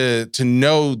 But to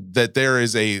know that there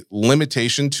is a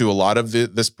limitation to a lot of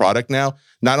this product now,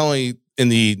 not only in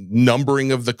the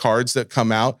numbering of the cards that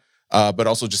come out, but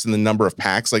also just in the number of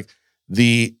packs. Like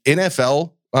the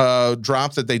NFL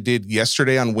drop that they did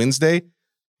yesterday on Wednesday,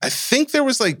 I think there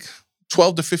was like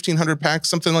 12 to 1,500 packs,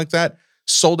 something like that,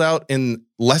 sold out in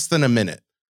less than a minute.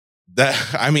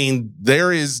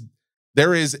 There is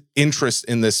interest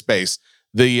in this space.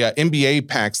 The NBA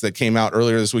packs that came out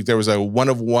earlier this week, there was a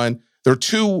one-of-one. There are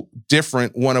two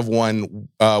different one-of-one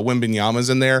Wembanyamas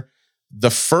in there.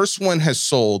 The first one has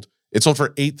sold. It sold for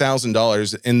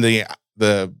 $8,000. In the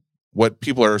what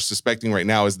people are suspecting right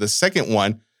now is the second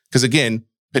one, because again,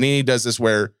 Panini does this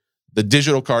where the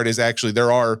digital card is actually,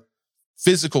 there are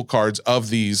physical cards of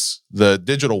the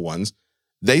digital ones.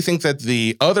 They think that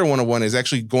the other one-of-one is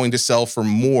actually going to sell for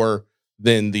more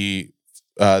than the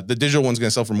digital one's going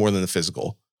to sell for more than the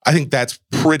physical. I think that's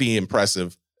pretty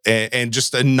impressive, and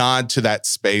just a nod to that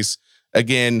space.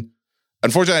 Again,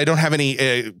 unfortunately, I don't have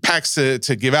any packs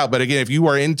to give out, but again, if you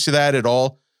are into that at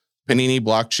all, Panini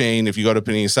blockchain, if you go to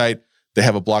Panini's site, they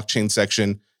have a blockchain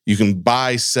section. You can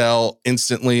buy, sell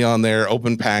instantly on there,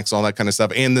 open packs, all that kind of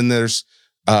stuff. And then there's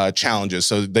challenges.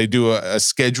 So they do a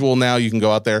schedule now. You can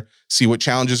go out there, see what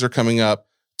challenges are coming up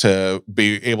to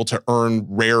be able to earn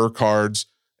rare cards.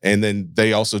 And then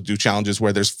they also do challenges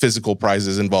where there's physical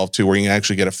prizes involved too, where you can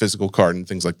actually get a physical card and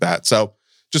things like that. So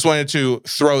just wanted to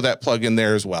throw that plug in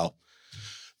there as well.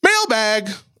 Mailbag.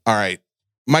 All right.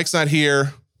 Mike's not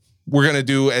here. We're going to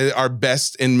do our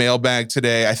best in mailbag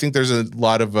today. I think there's a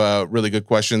lot of really good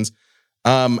questions.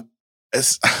 I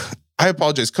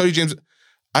apologize, Cody James.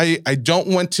 I don't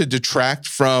want to detract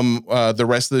from the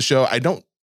rest of the show. I don't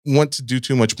want to do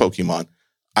too much Pokemon.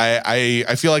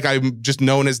 I feel like I'm just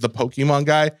known as the Pokemon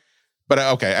guy. But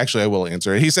okay, actually, I will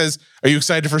answer it. He says, "Are you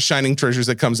excited for Shining Treasures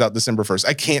that comes out December 1st?"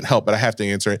 I can't help but I have to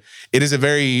answer it. It is a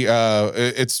very,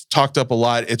 it's talked up a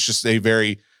lot. It's just a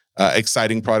very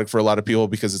exciting product for a lot of people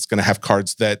because it's going to have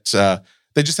cards that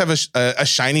they just have a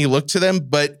shiny look to them.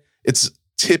 But it's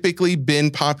typically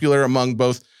been popular among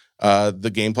both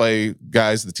the gameplay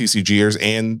guys, the TCGers,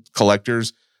 and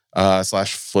collectors /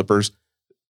 flippers.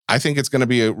 I think it's going to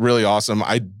be really awesome.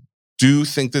 I do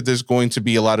think that there's going to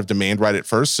be a lot of demand right at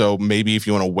first. So maybe if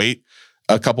you want to wait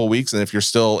a couple weeks, and if you're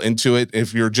still into it,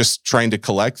 if you're just trying to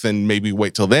collect, then maybe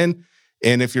wait till then.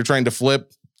 And if you're trying to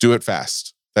flip, do it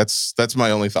fast. That's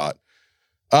my only thought.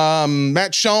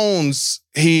 Matt Jones,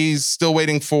 he's still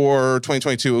waiting for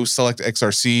 2022 Select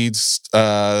XR Seeds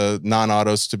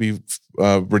non-autos to be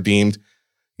redeemed.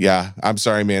 Yeah, I'm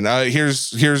sorry, man.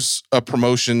 Here's a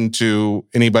promotion to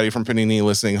anybody from Panini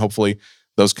listening. Hopefully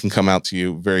those can come out to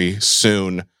you very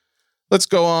soon. Let's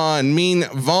go on. Mean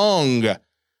Vong.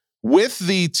 With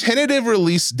the tentative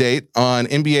release date on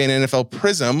NBA and NFL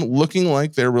Prism looking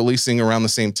like they're releasing around the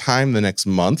same time the next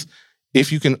month, if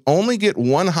you can only get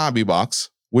one hobby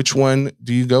box, which one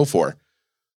do you go for?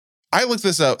 I looked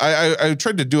this up. I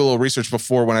tried to do a little research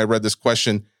before when I read this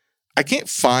question. I can't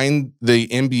find the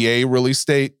NBA release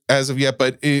date as of yet,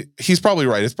 but he's probably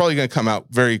right. It's probably going to come out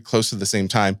very close to the same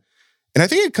time. And I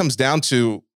think it comes down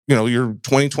to, your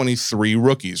 2023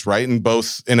 rookies, right? In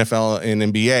both NFL and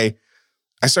NBA.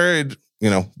 I started,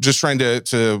 just trying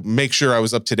to make sure I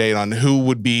was up to date on who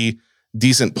would be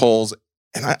decent polls.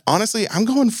 And honestly, I'm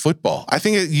going football. I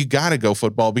think you got to go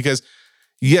football because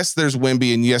yes, there's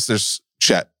Wemby and yes, there's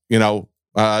Chet.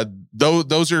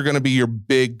 Those are going to be your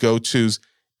big go-tos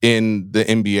in the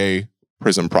NBA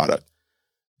Prism product.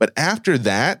 But after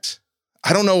that,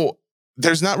 I don't know.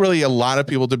 There's not really a lot of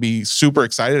people to be super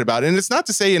excited about. And it's not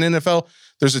to say in NFL,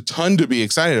 there's a ton to be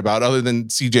excited about other than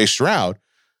CJ Stroud.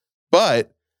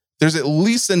 But there's at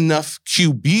least enough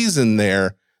QBs in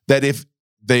there that if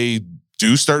they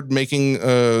do start making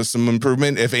some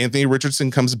improvement, if Anthony Richardson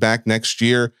comes back next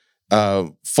year,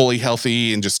 fully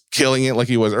healthy and just killing it like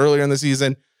he was earlier in the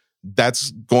season, that's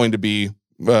going to be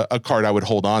a card I would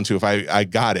hold on to if I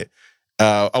got it.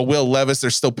 A Will Levis,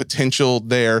 there's still potential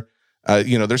there.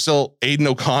 There's still Aiden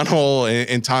O'Connell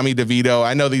and Tommy DeVito.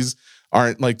 I know these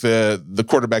aren't like the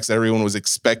quarterbacks that everyone was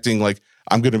expecting, like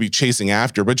I'm going to be chasing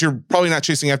after, but you're probably not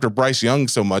chasing after Bryce Young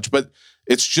so much, but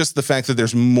it's just the fact that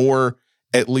there's more,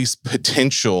 at least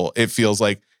potential, it feels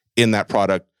like, in that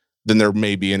product than there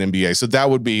may be in NBA. So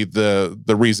that would be the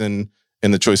reason,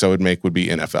 and the choice I would make would be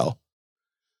NFL.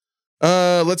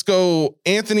 Let's go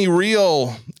Anthony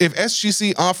Real. If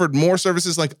SGC offered more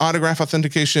services like autograph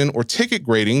authentication or ticket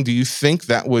grading, do you think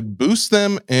that would boost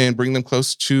them and bring them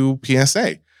close to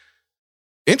PSA?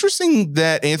 Interesting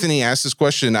that Anthony asked this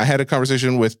question. I had a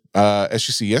conversation with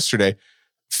SGC yesterday.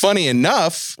 Funny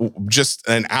enough, just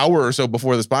an hour or so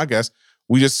before this podcast,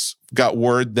 we just got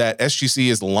word that SGC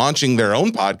is launching their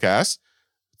own podcast.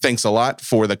 Thanks a lot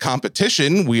for the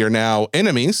competition. We are now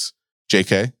enemies.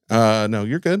 JK. No,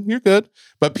 you're good. You're good.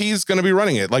 But P's going to be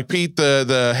running it. Like Pete,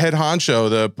 the head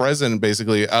honcho, the president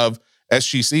basically of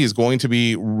SGC, is going to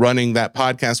be running that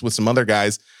podcast with some other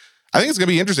guys. I think it's going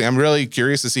to be interesting. I'm really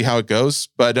curious to see how it goes.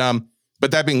 But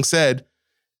that being said,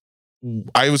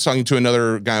 I was talking to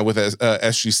another guy with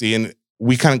SGC, and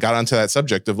we kind of got onto that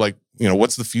subject of like,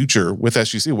 what's the future with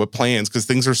SGC? What plans? Because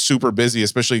things are super busy,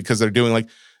 especially because they're doing like,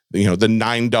 the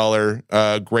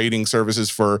 $9 grading services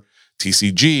for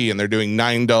TCG, and they're doing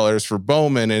 $9 for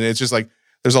Bowman. And it's just like,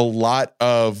 there's a lot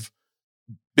of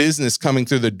business coming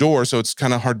through the door. So it's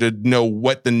kind of hard to know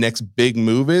what the next big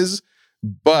move is.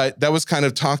 But that was kind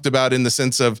of talked about in the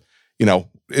sense of,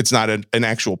 it's not an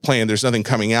actual plan. There's nothing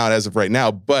coming out as of right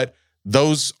now, but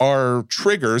those are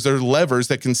triggers, they're levers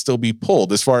that can still be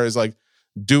pulled as far as like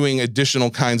doing additional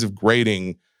kinds of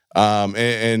grading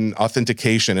and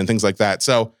authentication and things like that.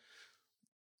 So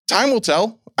time will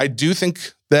tell. I do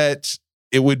think that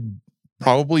it would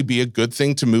probably be a good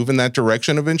thing to move in that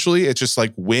direction eventually. It's just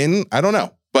like when, I don't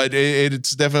know, but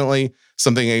it's definitely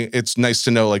something it's nice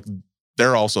to know, like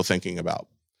they're also thinking about.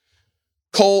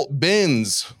 Cole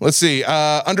Binns. Let's see.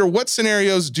 Under what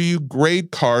scenarios do you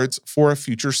grade cards for a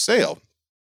future sale?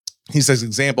 He says,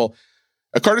 example,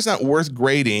 a card is not worth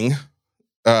grading.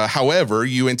 However,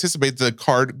 you anticipate the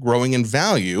card growing in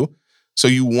value, so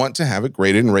you want to have it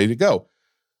graded and ready to go.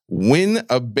 When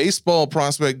a baseball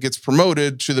prospect gets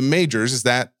promoted to the majors, is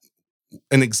that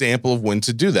an example of when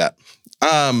to do that?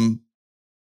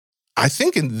 I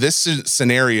think in this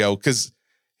scenario, because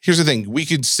here's the thing, we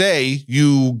could say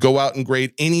you go out and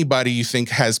grade anybody you think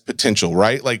has potential,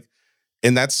 right? Like,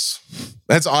 and that's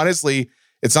honestly,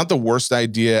 it's not the worst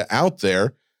idea out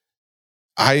there.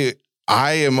 I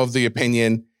am of the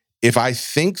opinion, if I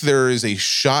think there is a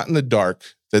shot in the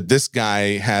dark that this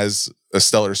guy has a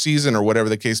stellar season or whatever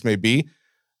the case may be,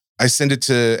 I send it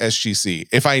to SGC.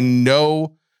 If I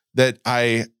know that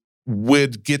I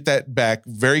would get that back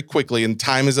very quickly and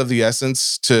time is of the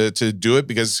essence to do it,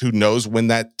 because who knows when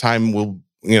that time will,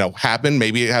 happen.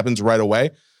 Maybe it happens right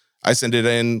away. I send it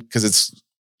in because it's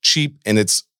cheap and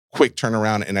it's quick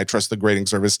turnaround and I trust the grading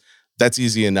service. That's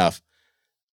easy enough.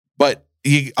 But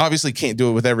you obviously can't do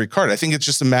it with every card. I think it's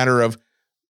just a matter of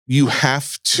you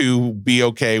have to be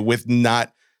okay with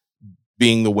not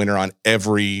being the winner on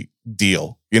every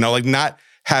deal, like not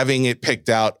having it picked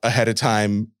out ahead of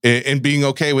time and being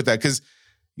okay with that, because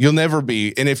you'll never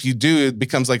be. And if you do, it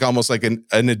becomes like almost like an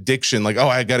addiction. Like, oh,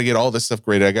 I got to get all this stuff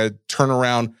graded. I got to turn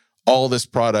around all this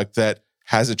product that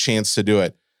has a chance to do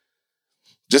it.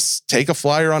 Just take a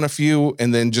flyer on a few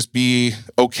and then just be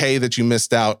okay that you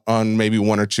missed out on maybe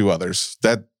one or two others.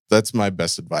 That's my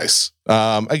best advice.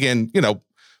 Again,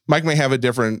 Mike may have a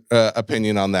different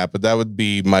opinion on that, but that would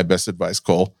be my best advice,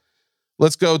 Cole.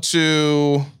 Let's go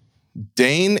to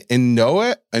Dane and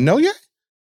Noah.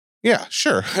 Yeah,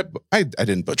 sure. I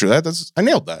didn't butcher that. I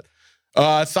nailed that.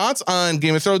 Thoughts on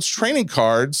Game of Thrones trading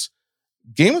cards?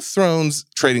 Game of Thrones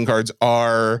trading cards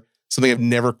are something I've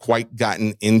never quite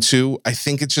gotten into. I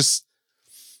think it's just,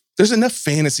 there's enough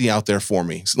fantasy out there for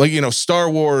me. So Star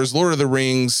Wars, Lord of the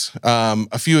Rings,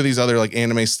 a few of these other like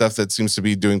anime stuff that seems to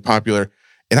be doing popular.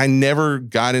 And I never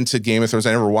got into Game of Thrones.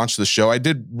 I never watched the show. I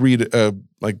did read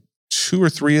like 2 or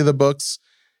 3 of the books.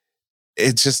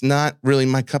 It's just not really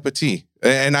my cup of tea.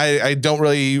 And I don't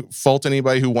really fault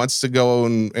anybody who wants to go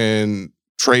and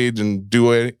trade and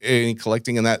do any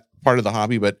collecting in that part of the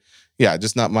hobby. But yeah,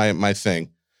 just not my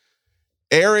thing.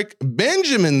 Eric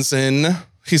Benjaminson,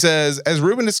 he says, as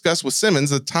Rubin discussed with Simmons,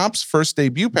 the Topps first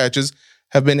debut patches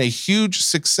have been a huge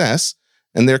success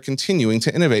and they're continuing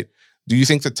to innovate. Do you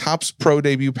think the Topps Pro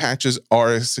debut patches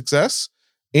are a success?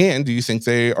 And do you think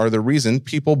they are the reason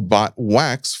people bought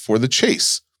wax for the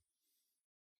chase?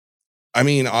 I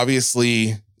mean,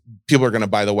 obviously, people are going to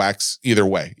buy the wax either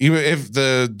way. Even if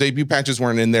the debut patches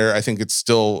weren't in there, I think it's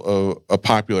still a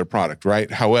popular product, right?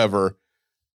 However,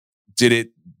 did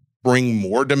it bring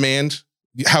more demand?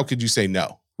 How could you say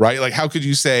no, right? Like, how could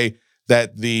you say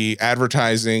that the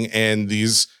advertising and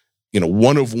these,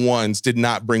 one-of-ones did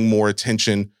not bring more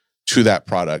attention to that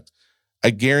product?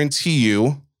 I guarantee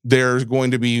you there's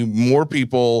going to be more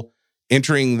people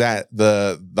entering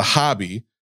the hobby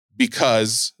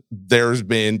because there's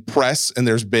been press and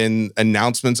there's been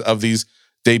announcements of these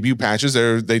debut patches.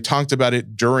 They talked about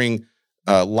it during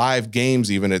live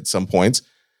games, even at some points.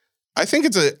 I think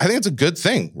it's a good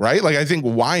thing, right? Like, I think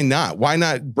why not? Why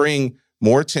not bring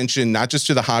more attention, not just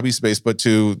to the hobby space, but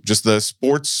to just the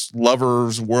sports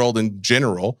lovers world in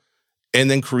general,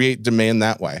 and then create demand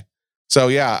that way. So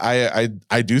yeah,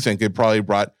 I do think it probably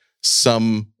brought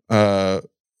some a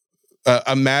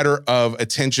matter of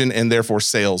attention and therefore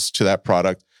sales to that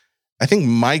product. I think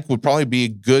Mike would probably be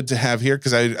good to have here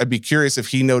because I'd be curious if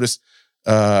he noticed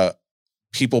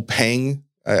people paying,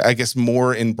 I guess,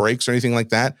 more in breaks or anything like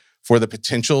that for the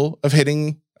potential of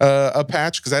hitting a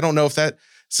patch. Because I don't know if that,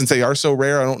 since they are so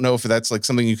rare, I don't know if that's like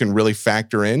something you can really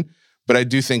factor in. But I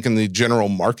do think in the general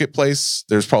marketplace,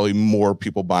 there's probably more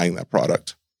people buying that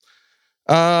product.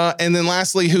 And then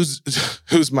lastly,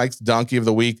 who's Mike's donkey of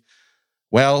the week?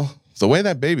 Well, the way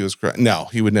that baby was crying. No,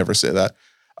 he would never say that.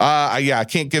 I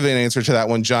can't give an answer to that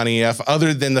one, Johnny F,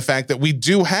 other than the fact that we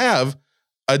do have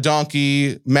a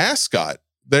donkey mascot.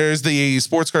 There's the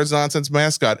Sports Cards Nonsense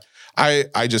mascot.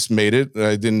 I just made it.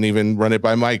 I didn't even run it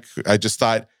by Mike. I just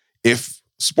thought if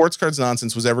Sports Cards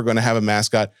Nonsense was ever going to have a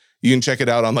mascot, you can check it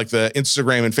out on like the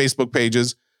Instagram and Facebook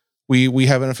pages. We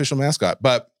have an official mascot.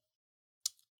 But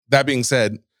that being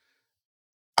said,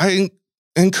 I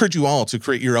encourage you all to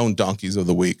create your own donkeys of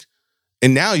the week.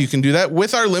 And now you can do that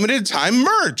with our limited time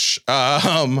merch.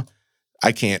 I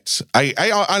can't.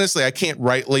 I honestly, I can't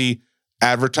rightly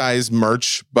advertise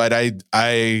merch, but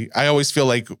I always feel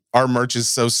like our merch is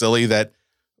so silly that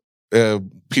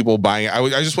people buying it.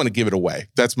 I just want to give it away.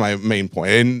 That's my main point.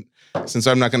 And since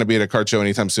I'm not going to be at a card show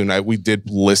anytime soon, we did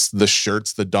list the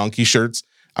shirts, the donkey shirts.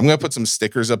 I'm going to put some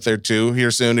stickers up there too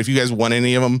here soon. If you guys want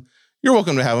any of them, you're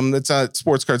welcome to have them. It's at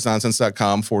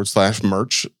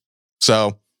sportscardsnonsense.com/merch.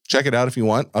 So check it out if you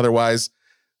want. Otherwise,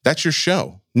 that's your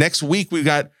show. Next week, we've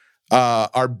got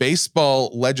our baseball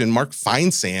legend, Mark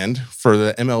Feinsand, for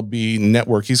the MLB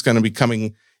Network. He's going to be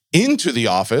coming into the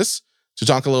office to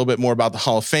talk a little bit more about the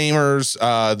Hall of Famers,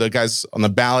 the guys on the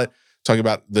ballot, talking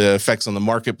about the effects on the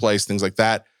marketplace, things like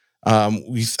that. I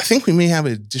think we may have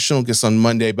additional guests on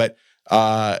Monday, but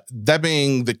that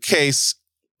being the case,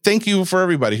 thank you for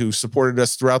everybody who supported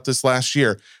us throughout this last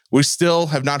year. We still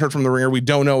have not heard from the Ringer. We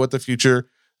don't know what the future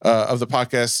of the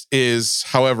podcast is.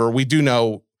 However, we do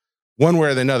know one way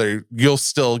or another, you'll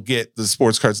still get the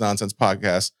Sports Cards Nonsense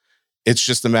podcast. It's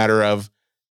just a matter of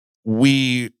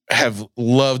we have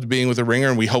loved being with the Ringer,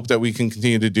 and we hope that we can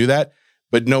continue to do that.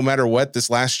 But no matter what, this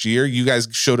last year, you guys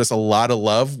showed us a lot of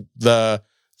love. The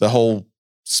whole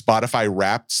Spotify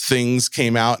Wrapped things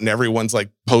came out, and everyone's like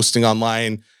posting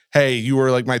online, hey, you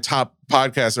were like my top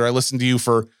podcast, or I listened to you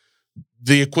for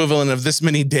the equivalent of this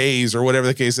many days, or whatever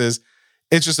the case is.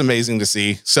 It's just amazing to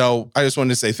see. So I just wanted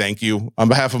to say thank you on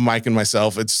behalf of Mike and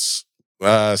myself. It's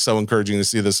so encouraging to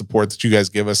see the support that you guys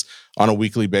give us on a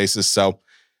weekly basis. So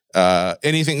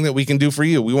anything that we can do for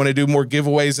you. We want to do more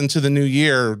giveaways into the new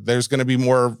year. There's going to be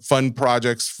more fun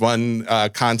projects, fun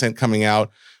content coming out.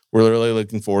 We're really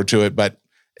looking forward to it. But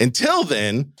until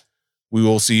then, we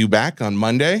will see you back on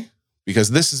Monday,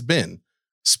 because this has been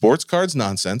Sports Cards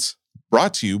Nonsense,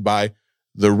 brought to you by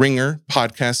the Ringer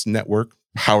Podcast Network,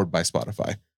 powered by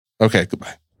Spotify. Okay,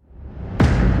 goodbye.